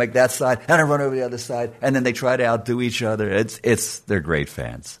that side, and I run over the other side, and then they try to outdo each other. They're great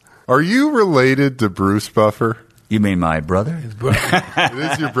fans. Are you related to Bruce Buffer? You mean my brother? His brother.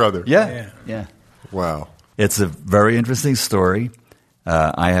 It is your brother. Yeah. Wow. It's a very interesting story.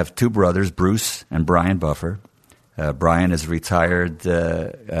 I have 2 brothers, Bruce and Brian Buffer. Brian is a retired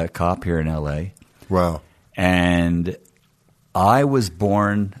cop here in L.A. Wow. And I was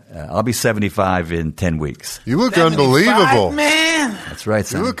born, I'll be 75 in 10 weeks. You look unbelievable. Man. That's right,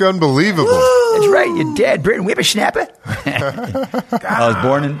 son. You look unbelievable. That's right, you're dead, Britain whippersnapper. I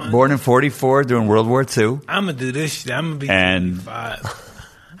was born in 44 during World War II. I'm going to do this shit. I'm going to be 25.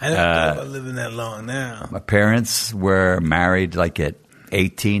 I don't know about living that long now. My parents were married at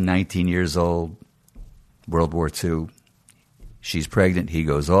 18, 19 years old. World War II. She's pregnant. He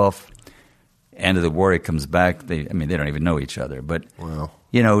goes off. End of the war, he comes back. They don't even know each other. But, wow.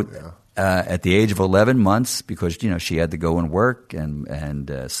 at the age of 11 months, because she had to go and work,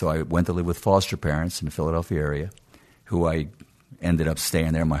 and so I went to live with foster parents in the Philadelphia area, who I ended up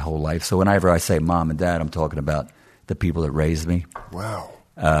staying there my whole life. So whenever I say mom and dad, I'm talking about the people that raised me. Wow.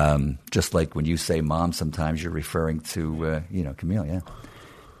 Just like when you say mom, sometimes you're referring to Camille, yeah.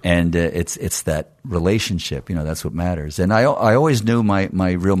 And it's that relationship, that's what matters. And I always knew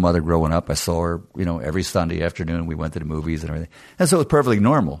my real mother growing up. I saw her, every Sunday afternoon. We went to the movies and everything. And so it was perfectly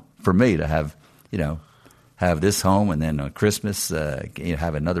normal for me to have this home, and then on Christmas,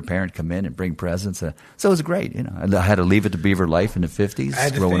 have another parent come in and bring presents. So it was great, And I had to leave it to Beaver Life in the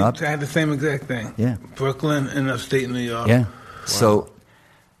 50s growing up. I had the same exact thing. Yeah. Brooklyn and upstate New York. Yeah. Wow. So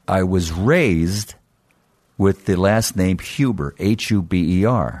I was raised with the last name Huber,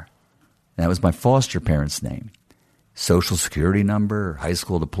 Huber. That was my foster parents' name. Social Security number, high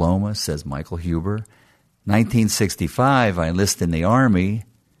school diploma says Michael Huber. 1965, I enlisted in the Army,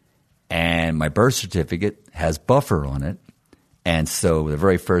 and my birth certificate has Buffer on it. And so the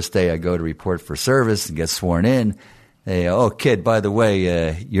very first day I go to report for service and get sworn in, they, kid, by the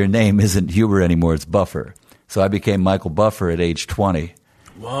way, your name isn't Huber anymore, it's Buffer. So I became Michael Buffer at age 20.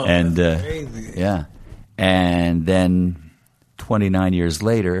 Wow, and that's crazy. Yeah. And then 29 years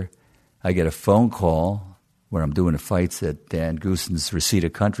later, I get a phone call when I'm doing the fights at Dan Goosen's Reseda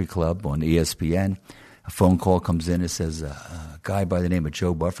Country Club on ESPN. A phone call comes in. It says a guy by the name of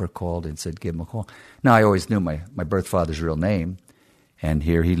Joe Buffer called and said, give him a call. Now, I always knew my birth father's real name. And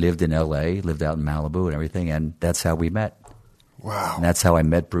here he lived in L.A., lived out in Malibu and everything. And that's how we met. Wow. And that's how I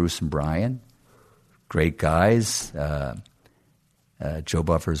met Bruce and Brian. Great guys. Joe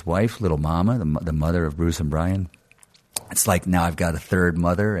Buffer's wife, Little Mama, the mother of Bruce and Brian. It's like now I've got a third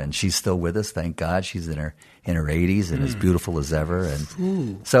mother, and she's still with us. Thank God, she's in her 80s and as beautiful as ever.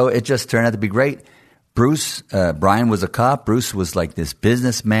 And so it just turned out to be great. Bruce, Brian was a cop. Bruce was like this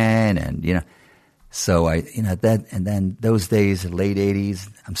businessman, and so and then those days, late 80s,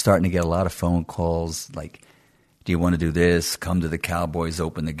 I'm starting to get a lot of phone calls like, "Do you want to do this? Come to the Cowboys,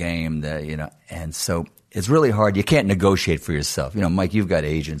 open the game." And so. It's really hard. You can't negotiate for yourself. Mike, you've got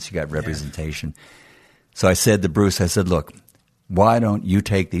agents, you got representation. Yeah. So I said to Bruce, look, why don't you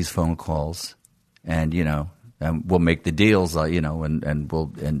take these phone calls and, and we'll make the deals,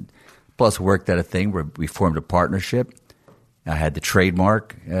 and plus worked out a thing where we formed a partnership. I had the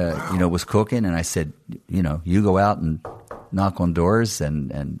trademark, was cooking. And I said, you go out and knock on doors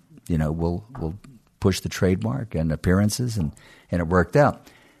and we'll push the trademark and appearances. And it worked out.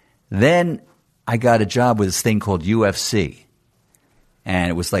 Then I got a job with this thing called UFC, and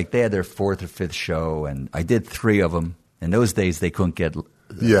it was like they had their 4th or 5th show, and I did 3 of them. In those days, they couldn't get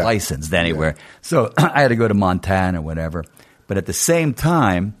licensed anywhere, so I had to go to Montana or whatever. But at the same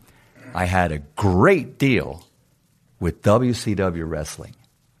time, I had a great deal with WCW Wrestling,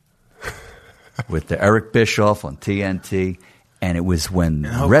 with the Eric Bischoff on TNT, and it was when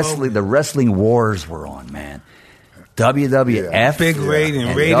the wrestling wars were on, man. WWF. Big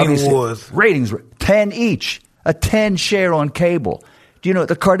rating wars. Ratings, 10 each. A 10 share on cable. Do you know,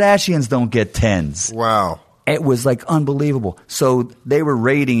 the Kardashians don't get 10s. Wow. It was like unbelievable. So they were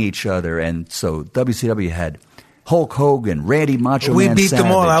rating each other, and so WCW had Hulk Hogan, Randy Macho Man We beat Savage.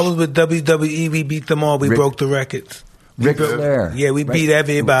 them all. I was with WWE. We beat them all. We broke the records. Ric Flair. Yeah, we beat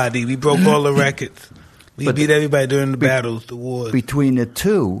everybody. We broke all the records. We beat everybody during the battles, the wars. Between the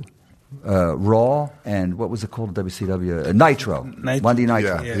two, Raw and what was it called? WCW Nitro. Monday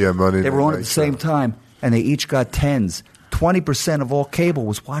Nitro. Yeah, Monday. They were on at Nitro. the same time, and they each got 10s. 20% of all cable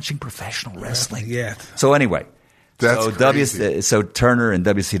was watching professional wrestling. Yeah. So anyway, That's crazy. So Turner and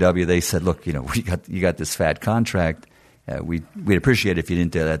WCW, they said, "Look, you got this fat contract. We'd appreciate it if you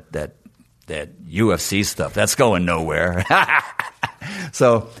didn't do that UFC stuff. That's going nowhere."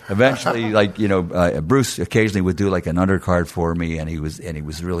 So eventually, Bruce occasionally would do like an undercard for me, and he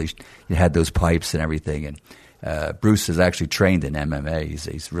was really, he had those pipes and everything. And Bruce is actually trained in MMA.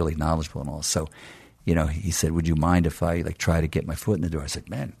 He's really knowledgeable and all. So, he said, "Would you mind if I try to get my foot in the door?" I said,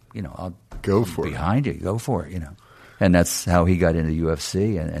 "Man, I'll go for it. Behind you, go for it." And that's how he got into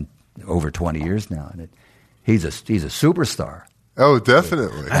UFC, and over 20 years now. And he's a superstar. Oh,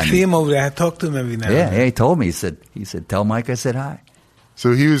 definitely. I see him over there. I talk to him every now and then. Yeah, he told me. He said, "Tell Mike I said hi."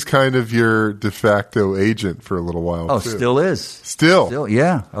 So he was kind of your de facto agent for a little while. Oh, too. Still is. Still,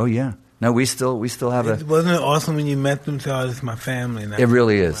 yeah. Oh, yeah. No, we still have a. Wasn't it awesome when you met them? So it's my family. It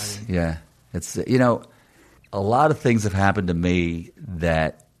really is. Yeah, it's a lot of things have happened to me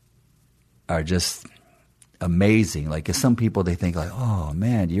that are just amazing. Like some people, they think like, "Oh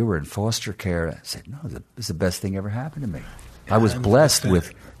man, you were in foster care." I said, "No, it's the best thing ever happened to me." I was blessed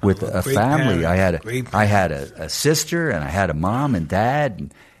with a family. I had a sister, and I had a mom and dad,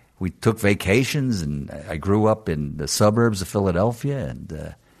 and we took vacations, and I grew up in the suburbs of Philadelphia,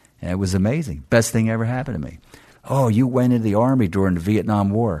 and it was amazing. Best thing ever happened to me. Oh, you went into the Army during the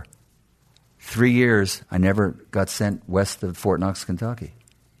Vietnam War. 3 years, I never got sent west of Fort Knox, Kentucky.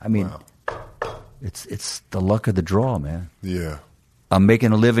 I mean, it's the luck of the draw, man. Yeah. I'm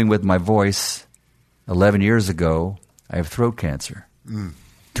making a living with my voice. 11 years ago, I have throat cancer.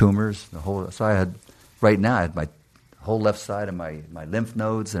 Tumors, so I had my whole left side of my lymph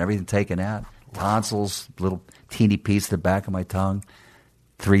nodes and everything taken out. Tonsils, little teeny piece at the back of my tongue.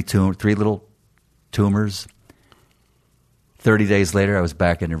 3 little tumors. 30 days later, I was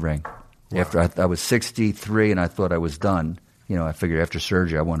back in the ring. Wow. After I was 63 and I thought I was done. I figured after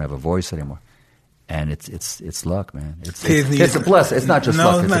surgery I won't have a voice anymore. And it's luck, man. It's a blessing. It's not just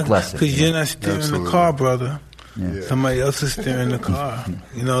luck. It's a blessing. Because you're not steering the car, brother. Yeah. Somebody else is steering the car.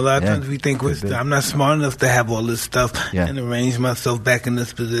 A lot of times we think I'm not smart enough to have all this stuff and arrange myself back in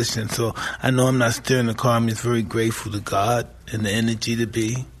this position. So I know I'm not steering the car. I'm just very grateful to God and the energy to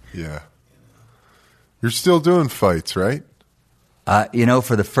be. Yeah. You're still doing fights, right?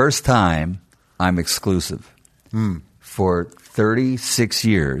 For the first time, I'm exclusive. For 36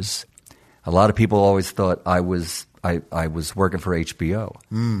 years, a lot of people always thought I was working for HBO.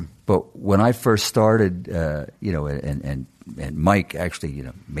 But when I first started, and Mike actually,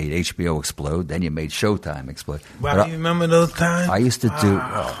 made HBO explode. Then you made Showtime explode. Wow, you remember those times? I used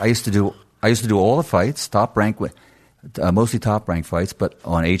to do all the fights, top rank, mostly top rank fights, but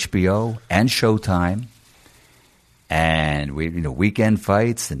on HBO and Showtime. And we, weekend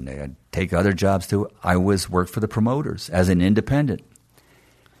fights, and I'd take other jobs too. I worked for the promoters as an independent.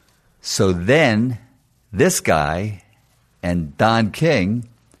 So then, this guy and Don King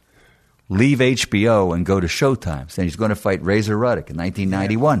leave HBO and go to Showtime. So he's going to fight Razor Ruddock in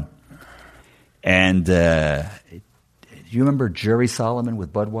 1991. Yeah. And you remember Jerry Solomon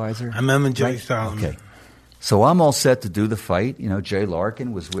with Budweiser? I remember Jerry Solomon. Okay. So I'm all set to do the fight. Jay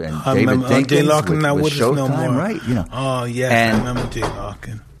Larkin was and David Dinkins Jay Larkin with Showtime, no more. Right? Oh yes, I remember Jay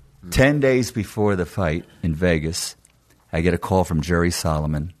Larkin. 10 days before the fight in Vegas, I get a call from Jerry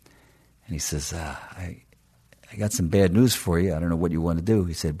Solomon, and he says, "I got some bad news for you. I don't know what you want to do."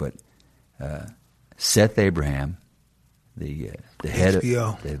 He said, "But Seth Abraham, the head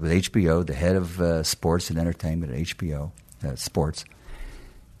HBO. With HBO, the head of sports and entertainment at HBO Sports,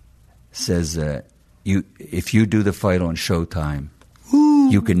 says." If you do the fight on Showtime,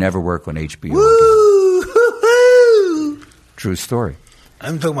 you can never work on HBO again. True story.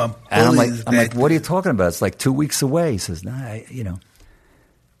 I'm talking about and I'm like, what are you talking about? It's like 2 weeks away. He says, "No, I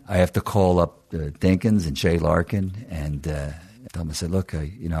have to call up Dinkins and Jay Larkin and tell them." I said, "Look,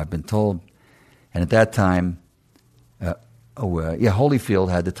 I've been told," and at that time,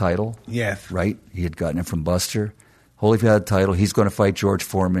 Holyfield had the title. Yes, right. He had gotten it from Buster. Holyfield had the title. He's going to fight George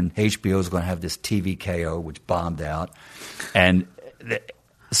Foreman. HBO is going to have this TV KO, which bombed out. And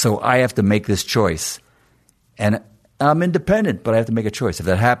so I have to make this choice. And I'm independent, but I have to make a choice. If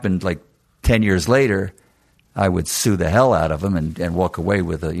that happened like 10 years later, I would sue the hell out of him and walk away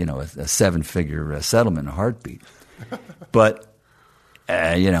with a seven-figure settlement in a heartbeat. But,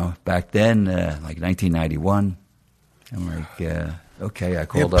 back then, like 1991, I'm like... okay, I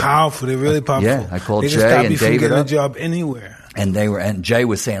called They're up. Powerful. They're really powerful. Yeah, I called Jay and David up. They up. a job anywhere. And Jay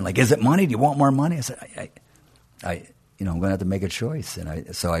was saying, like, "Is it money? Do you want more money?" I said, I'm going to have to make a choice.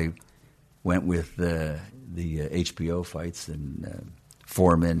 And so I went with the HBO fights, and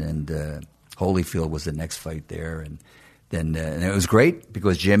Foreman and Holyfield was the next fight there, and then and it was great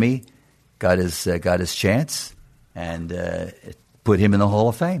because Jimmy got his chance and put him in the Hall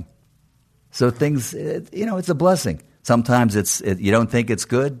of Fame. So things, it's a blessing. Sometimes you don't think it's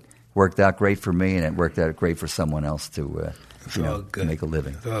good. Worked out great for me, and it worked out great for someone else to make a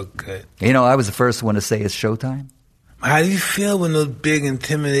living. It's all good. I was the first one to say it's Showtime. How do you feel when those big,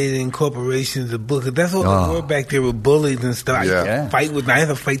 intimidating corporations are booked? That's what they were back there with bullies and stuff. Yeah. I had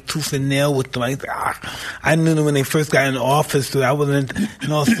to fight tooth and nail with them. I knew them when they first got in the office. So I wasn't,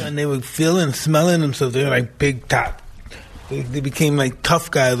 and all of a sudden they were feeling, smelling themselves. They were like big top. They became like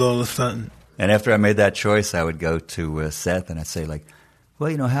tough guys all of a sudden. And after I made that choice, I would go to Seth and I'd say, like,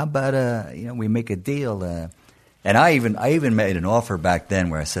 well, how about we make a deal? And I even made an offer back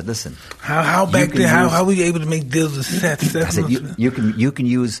then where I said, listen, how were you able to make deals with Seth? I said you can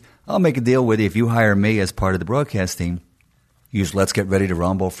use. I'll make a deal with you if you hire me as part of the broadcast team. Use Let's Get Ready to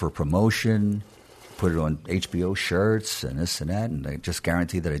Rumble for promotion. Put it on HBO shirts and this and that, and I just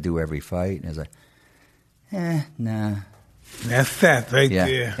guarantee that I do every fight. And I was like, nah. That's Seth right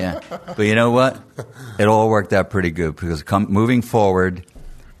there. Yeah. But you know what? It all worked out pretty good because moving forward,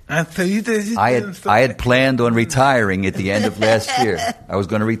 So you did, I had planned on retiring at the end of last year. I was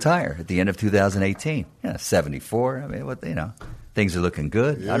going to retire at the end of 2018. 74. I mean, things are looking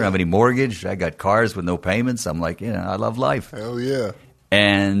good. Yeah. I don't have any mortgage. I got cars with no payments. I'm like, I love life. Hell yeah.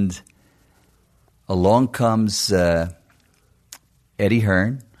 And along comes Eddie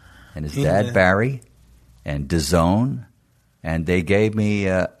Hearn and his dad Barry and DAZN, and they gave me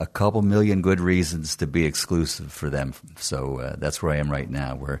a couple million good reasons to be exclusive for them. So that's where I am right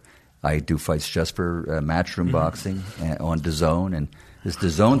now, where I do fights just for Matchroom Boxing on DAZN, and this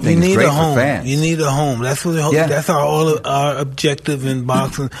DAZN thing is great for fans. You need a home. That's what. That's our objective in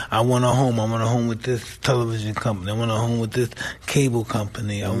boxing. I want a home. I want a home with this television company. I want a home with this cable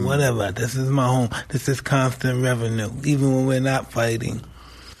company or whatever. This is my home. This is constant revenue, even when we're not fighting.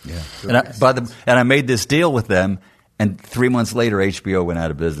 Yeah. And I made this deal with them, and 3 months later, HBO went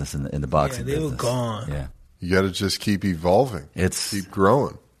out of business in the boxing business. They were gone. Yeah. You got to just keep evolving. Keep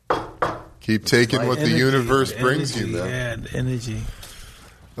growing. Keep taking what the universe brings you, man. Yeah, the energy.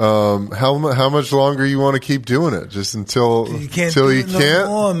 How much longer you want to keep doing it? Just until you can't? No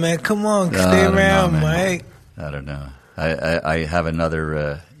more, man. Come on, stay around, Mike. I don't know. I have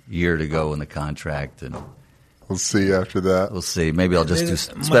another year to go in the contract, and we'll see after that. We'll see. Maybe I'll just do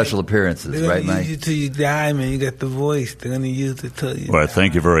special appearances, right, Mike? They're going to use you till you die, man. You got the voice. They're going to use it till you Well, die.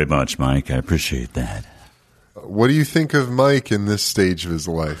 Thank you very much, Mike. I appreciate that. What do you think of Mike in this stage of his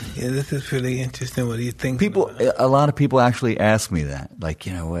life? Yeah, this is pretty interesting. What do you think? A lot of people actually ask me that. Like,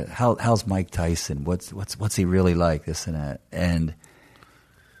 how's Mike Tyson? What's he really like? This and that. And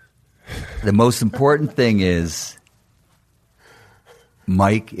the most important thing is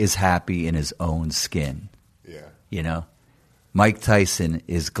Mike is happy in his own skin. Yeah. Mike Tyson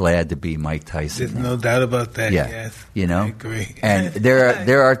is glad to be Mike Tyson. There's no doubt about that. Yeah. Yes. I agree. And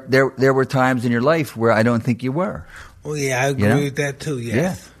there were times in your life where I don't think you were. Oh yeah, I agree with that too.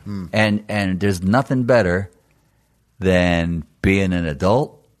 Yes. Yeah. And there's nothing better than being an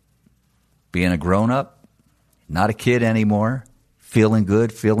adult, being a grown up, not a kid anymore, feeling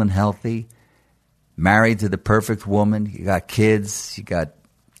good, feeling healthy, married to the perfect woman. You got kids. You got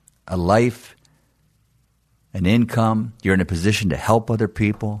a life. An income, you're in a position to help other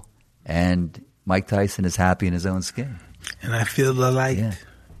people, and Mike Tyson is happy in his own skin. And I feel the light. Yeah.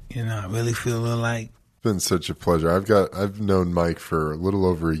 I really feel the light. It's been such a pleasure. I've known Mike for a little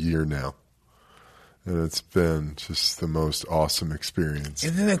over a year now, and it's been just the most awesome experience.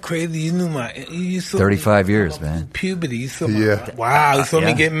 Isn't it crazy? You saw 35 years, man. Puberty. You saw wow. You saw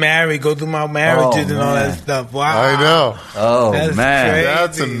me get married, go through my marriages and all that stuff. Wow. I know. Oh, that's man. crazy.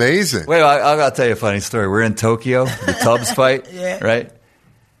 That's amazing. Wait, I got to tell you a funny story. We're in Tokyo, the Tubbs fight, right?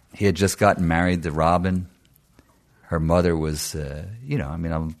 He had just gotten married to Robin. Her mother was,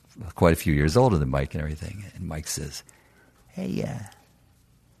 I'm quite a few years older than Mike and everything. And Mike says, hey,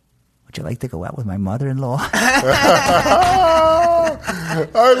 would you like to go out with my mother-in-law? I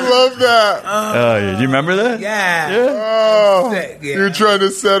love that. Do you remember that? Yeah. You're trying to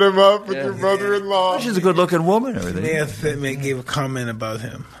set him up with your mother-in-law. She's a good-looking woman. Everything. They upset me and gave a comment about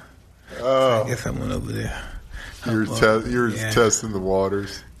him. I guess I went over there. You were testing the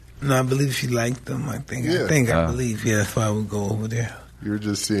waters. No, I believe she liked them. I believe. Yeah, that's why I would go over there. You were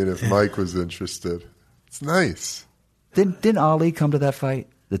just seeing if Mike was interested. It's nice. Didn't Ali come to that fight?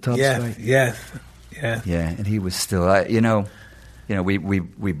 The Tubbs fight? Yes. Yeah, and he was still,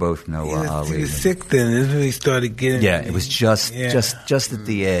 we both know Ali. He was sick then. This is when he started getting. Yeah, it was just at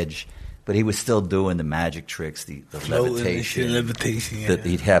the edge, but he was still doing the magic tricks, the levitation. Yeah.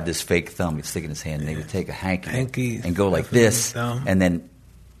 He'd have this fake thumb. He'd stick in his hand, and he would take a hanky and go like this, and then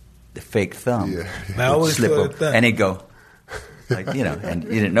the fake thumb would slip over, and he'd go. And you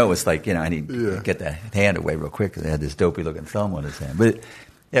didn't know it's and he'd get the hand away real quick because he had this dopey looking thumb on his hand. But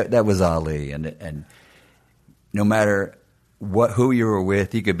that was Ali, and no matter who you were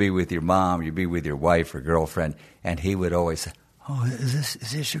with, you could be with your mom, you'd be with your wife or girlfriend, and he would always say, "Oh, is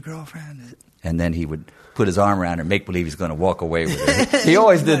this your girlfriend?" And then he would put his arm around her, make believe he's going to walk away with her. He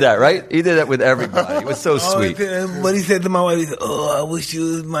always did that, right? He did that with everybody. It was so sweet. But he said to my wife, he said, I wish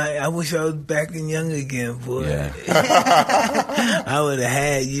I was back and young again, boy. Yeah. I would have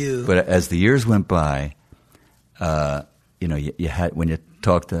had you. But as the years went by, you had, when you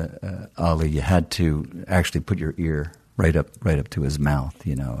talked to Ali, you had to actually put your ear right up to his mouth,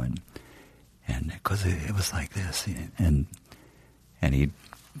 and because it was like this, and he'd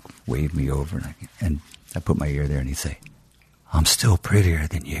wave me over, and I put my ear there, and he'd say, "I'm still prettier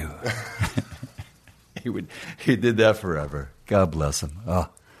than you." He did that forever. God bless him. Oh,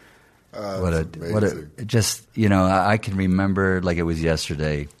 I can remember like it was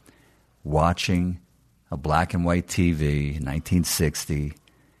yesterday, watching a black and white TV in 1960,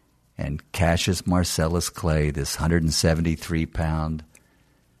 And Cassius Marcellus Clay, this 173-pound,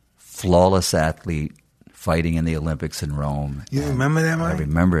 flawless athlete fighting in the Olympics in Rome. You remember that, Mike? I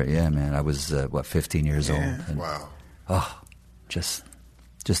remember it, yeah, man. I was, 15 years old. And, Wow. oh, just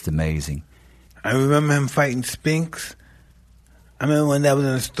amazing. I remember him fighting Spinks. I remember when I was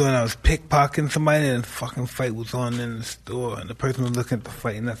in the store and I was pickpocketing somebody and the fucking fight was on in the store and the person was looking at the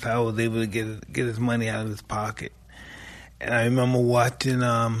fight and that's how I was able to get his money out of his pocket. And I remember watching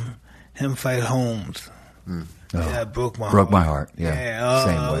him fight Holmes. Yeah, it broke my heart. Yeah,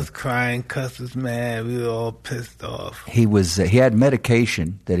 same I way. was crying, Cus was mad. We were all pissed off. He had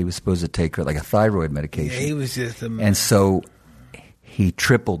medication that he was supposed to take, like a thyroid medication. Yeah, he was just a man. And so he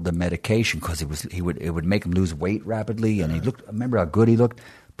tripled the medication because it would make him lose weight rapidly. And he looked. Remember how good he looked,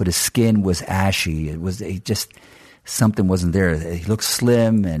 but his skin was ashy. Something wasn't there. He looked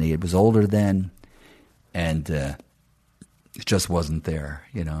slim, and he was older then, and it just wasn't there.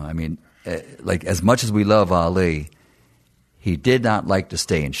 You know, I mean, like as much as we love Ali, he did not like to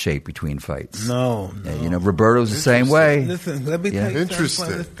stay in shape between fights. No. You know, Roberto's the same way. Listen, let me tell you Interesting.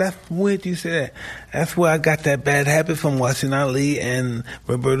 something. That's weird you say that. That's where I got that bad habit from watching Ali and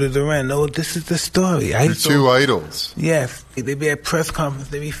Roberto Duran. No, this is the story. The two idols. Yes. They be at press conference.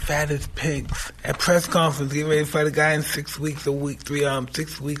 They be fat as pigs. At press conference, get ready to fight a guy in 6 weeks, a week,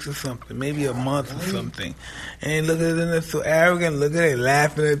 6 weeks or something, maybe a month or something. And look at them, they're so arrogant. Look at them,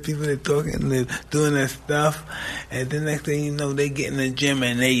 laughing at people, they're talking, they're doing their stuff. And the next thing you know, they get in the gym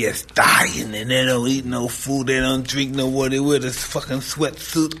and they just dying and they don't eat no food, they don't drink no water. They wear this fucking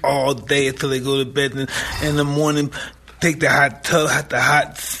sweatsuit all day until they go to bed. And in the morning, take the hot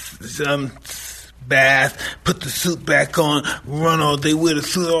bath, put the suit back on, run all day, wear the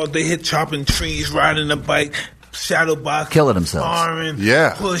suit all day, hit chopping trees, riding a bike, shadow box, killing themselves, sparring,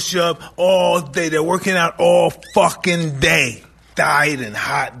 yeah, push up all day. They're working out all fucking day. Diet in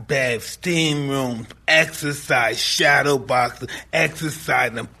hot baths, steam rooms, exercise, shadow boxing,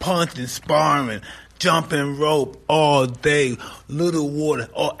 exercising, punching, sparring, jumping rope all day, little water,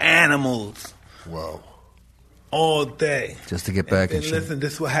 all animals. Wow. All day. Just to get back in shape. Listen,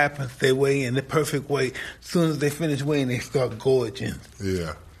 this is what happens. They weigh in the perfect weight. As soon as they finish weighing, they start gorging.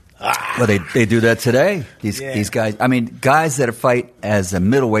 Yeah. Well, they do that today. These guys, I mean, guys that fight as a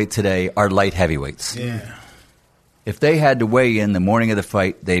middleweight today are light heavyweights. Yeah. If they had to weigh in the morning of the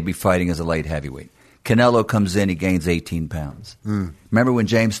fight, they'd be fighting as a light heavyweight. Canelo comes in, he gains 18 pounds. Remember when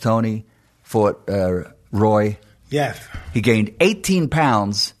James Toney fought Roy? Yes. He gained 18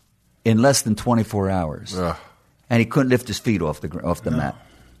 pounds in less than 24 hours. And he couldn't lift his feet off the mat.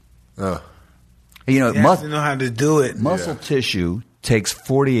 You know, you have to know how to do it. Muscle tissue takes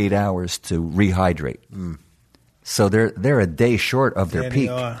 48 hours to rehydrate. So they're a day short of their peak.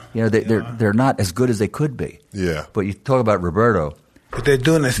 You know, they're not as good as they could be. Yeah. But you talk about Roberto. But they're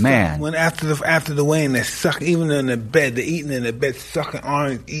doing this Man. when after the weigh-in, they're sucking, even in the bed, they're eating in the bed, sucking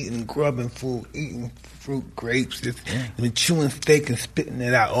orange, eating, grubbing food, eating fruit, grapes, just chewing steak and spitting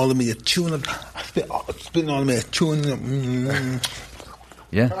it out. All of me are chewing up, spitting all of me, chewing them.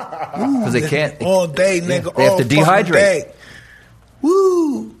 Yeah. Because they can't. All day, nigga. They have to dehydrate. Day.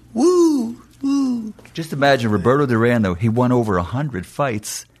 Woo, woo, woo. Just imagine Roberto Duran, though. He won over 100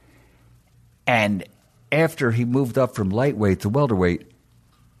 fights. And after he moved up from lightweight to welterweight,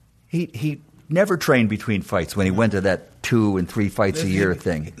 he never trained between fights when he went to that 2 and 3 fights a year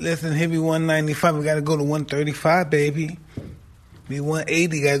thing. Listen, he'll be 195. We got to go to 135, baby. Be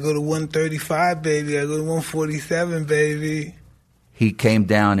 180. Got to go to 135, baby. Got to go to 147, baby. He came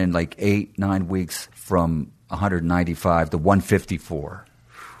down in like 8-9 weeks from 195 to 154.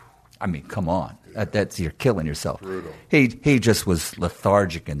 I mean, come on. That's you're killing yourself. Brutal. He just was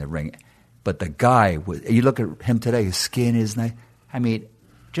lethargic in the ring. But the guy, you look at him today, his skin is nice. I mean,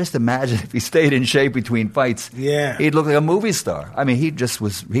 just imagine if he stayed in shape between fights. Yeah. He'd look like a movie star. I mean, he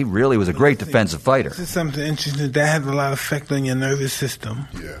really was a great defensive fighter. This is something interesting. That has a lot of effect on your nervous system.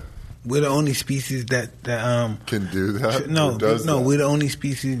 Yeah. We're the only species that can do that. No, we're the only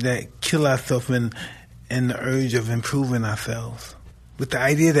species that kill ourselves in the urge of improving ourselves. With the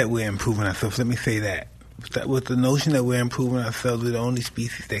idea that we're improving ourselves, let me say that. With the notion that we're improving ourselves, we're the only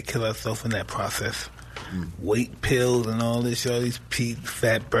species that kill ourselves in that process. Weight pills and all this, all these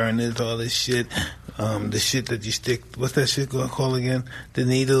fat burners, all this shit. The shit that you stick, what's that shit called again? The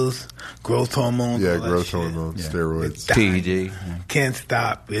needles, growth hormones. Yeah, growth hormones, steroids. PED. Can't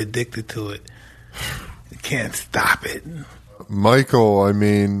stop. We're addicted to it. Can't stop it. Michael, I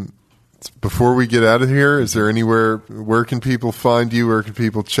mean, before we get out of here, is there anywhere, where can people find you? Where can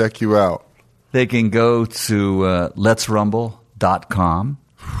people check you out? They can go to letsrumble.com.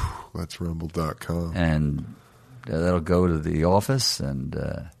 Letsrumble.com. And that'll go to the office and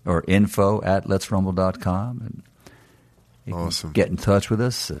or info@letsrumble.com, and you Awesome. can get in touch with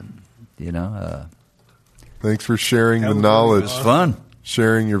us. And Thanks for sharing the was knowledge. it's fun.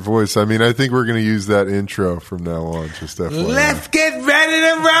 Sharing your voice. I mean, I think we're going to use that intro from now on. Just FYI. Let's get ready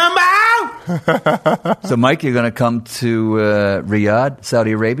to rumble. So, Mike, you're going to come to Riyadh,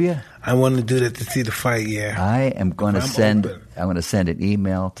 Saudi Arabia. I want to do that to see the fight. Yeah. I am going to I'm send. open. I'm going to send an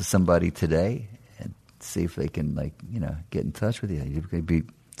email to somebody today and see if they can, get in touch with you. You could be.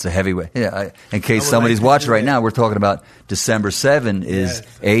 It's a heavyweight. Yeah. In case would somebody's like to watching do right that. now, we're talking about December 7 is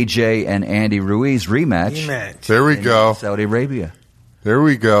Yes. AJ and Andy Ruiz rematch. Rematch. There we in go. Saudi Arabia. There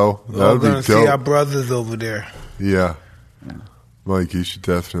we go. We're That would going be to see our dope. brothers over there. Yeah. Mike, you should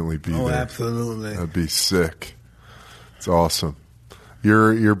definitely be Oh, there. absolutely. That'd be sick. It's awesome.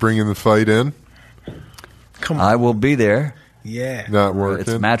 You're bringing the fight in? Come on. I will be there. Yeah. Not working?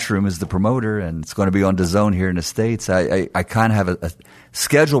 It's Matchroom is the promoter, and it's going to be on DAZN here in the States. I kind of have a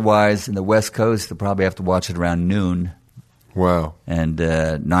schedule-wise in the West Coast, I'll probably have to watch it around noon Wow. and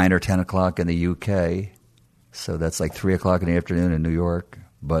 9 or 10 o'clock in the UK. So that's like 3 o'clock in the afternoon in New York.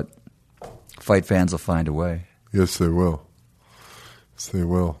 But fight fans will find a way. Yes, they will. Yes, they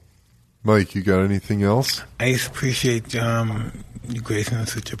will. Mike, you got anything else? I just appreciate you gracing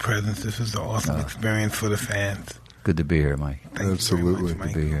us with your presence. This was an awesome experience for the fans. Good to be here, Mike. Thank Absolutely. You very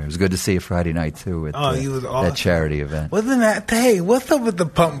much, Good to Mike. be here. It was good to see you Friday night, too, at Oh, you was awesome. that charity event. Wasn't that? Hey, what's up with the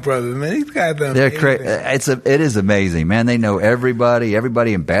Pump Brothers, man? These guys are They're amazing. it is amazing, man. They know everybody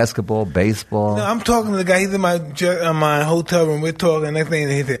in basketball, baseball. No, I'm talking to the guy. He's in my hotel room. We're talking. Next thing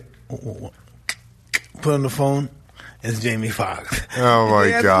he said, put on the phone. It's Jamie Foxx. Oh, my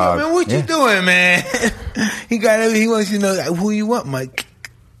Yeah, God. man, what you doing, man? He wants you to know who you want, Mike.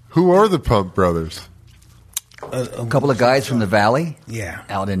 Who are the Pump Brothers? A couple of guys from the Valley, Yeah.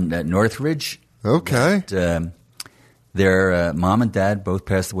 out in Northridge. Okay. Their mom and dad both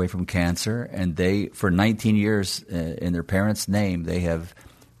passed away from cancer, and they, for 19 years, in their parents' name, they have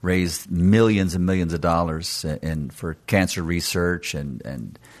raised millions and millions of dollars for cancer research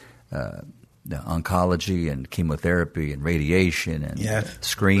and oncology and chemotherapy and radiation and Yes.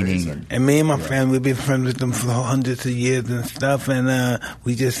 screening. And me and my family, we've been friends with them for hundreds of years and stuff, and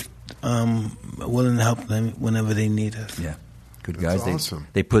we just willing to help them whenever they need us. Yeah, good That's guys. awesome.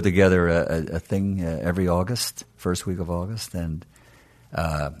 They put together a thing every August, first week of August, and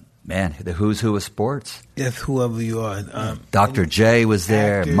man, the who's who of sports. Yes, whoever you are. Dr. J was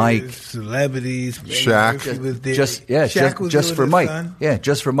there, Actors, Mike. celebrities, Shaq. Murphy was there. Just Shaq was just there for with his Mike. son. Yeah,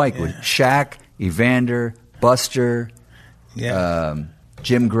 just for Mike. With Shaq, Evander, Buster, Yeah.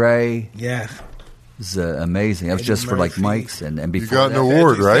 Jim Gray. Yes. It was amazing. That was Eddie just for like Murphy. Mike's and You before got an that,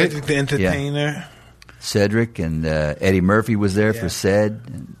 award, right? Cedric the Entertainer. Cedric and Eddie Murphy was there Yeah. for Ced.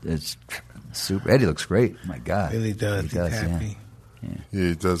 And it's super. Eddie looks great. My God, Really does. He's yeah. happy. Yeah,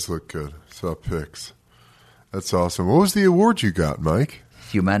 he does look good. Saw pics. That's awesome. What was the award you got, Mike?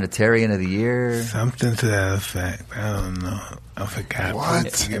 Humanitarian of the Year. Something to that effect. I don't know. I forgot.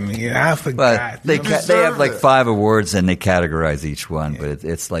 What? Forgive me. Yeah, I forgot. But they deserve have like it. 5 awards and they categorize each one. But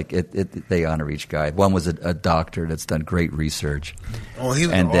it's like they honor each guy. One was a doctor that's done great research. Oh, he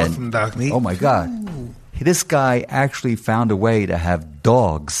was And an then- awesome doctor. Oh my God, this guy actually found a way to have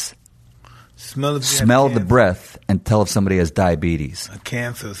dogs Smell smell the breath and tell if somebody has diabetes.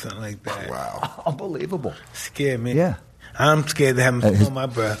 Cancer or something like that. Wow. Unbelievable. Scared me. Yeah. I'm scared to have him smell my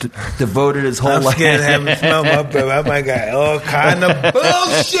breath. Devoted his whole I'm life. scared to have him smell my breath. Oh my God. All kind of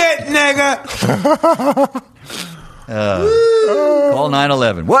bullshit, nigga. Call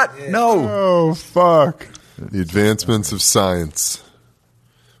 911. What? No. Oh, fuck. The advancements of science.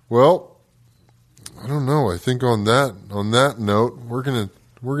 Well, I don't know. I think on that note, we're gonna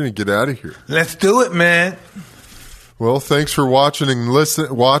get out of here. Let's do it, man. Well, thanks for watching and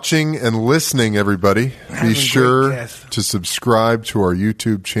listening, everybody. Having Be great sure guests. to subscribe to our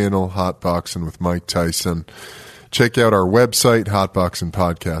YouTube channel, Hotboxing with Mike Tyson. Check out our website,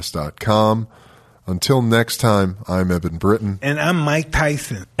 hotboxingpodcast.com. Until next time, I'm Evan Britton. And I'm Mike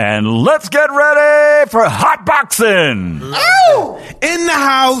Tyson. And let's get ready for hot boxing. In the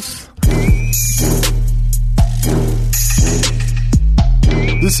house.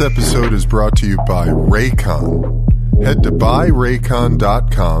 This episode is brought to you by Raycon. Head to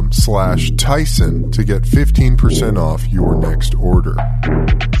buyraycon.com/Tyson to get 15% off your next order.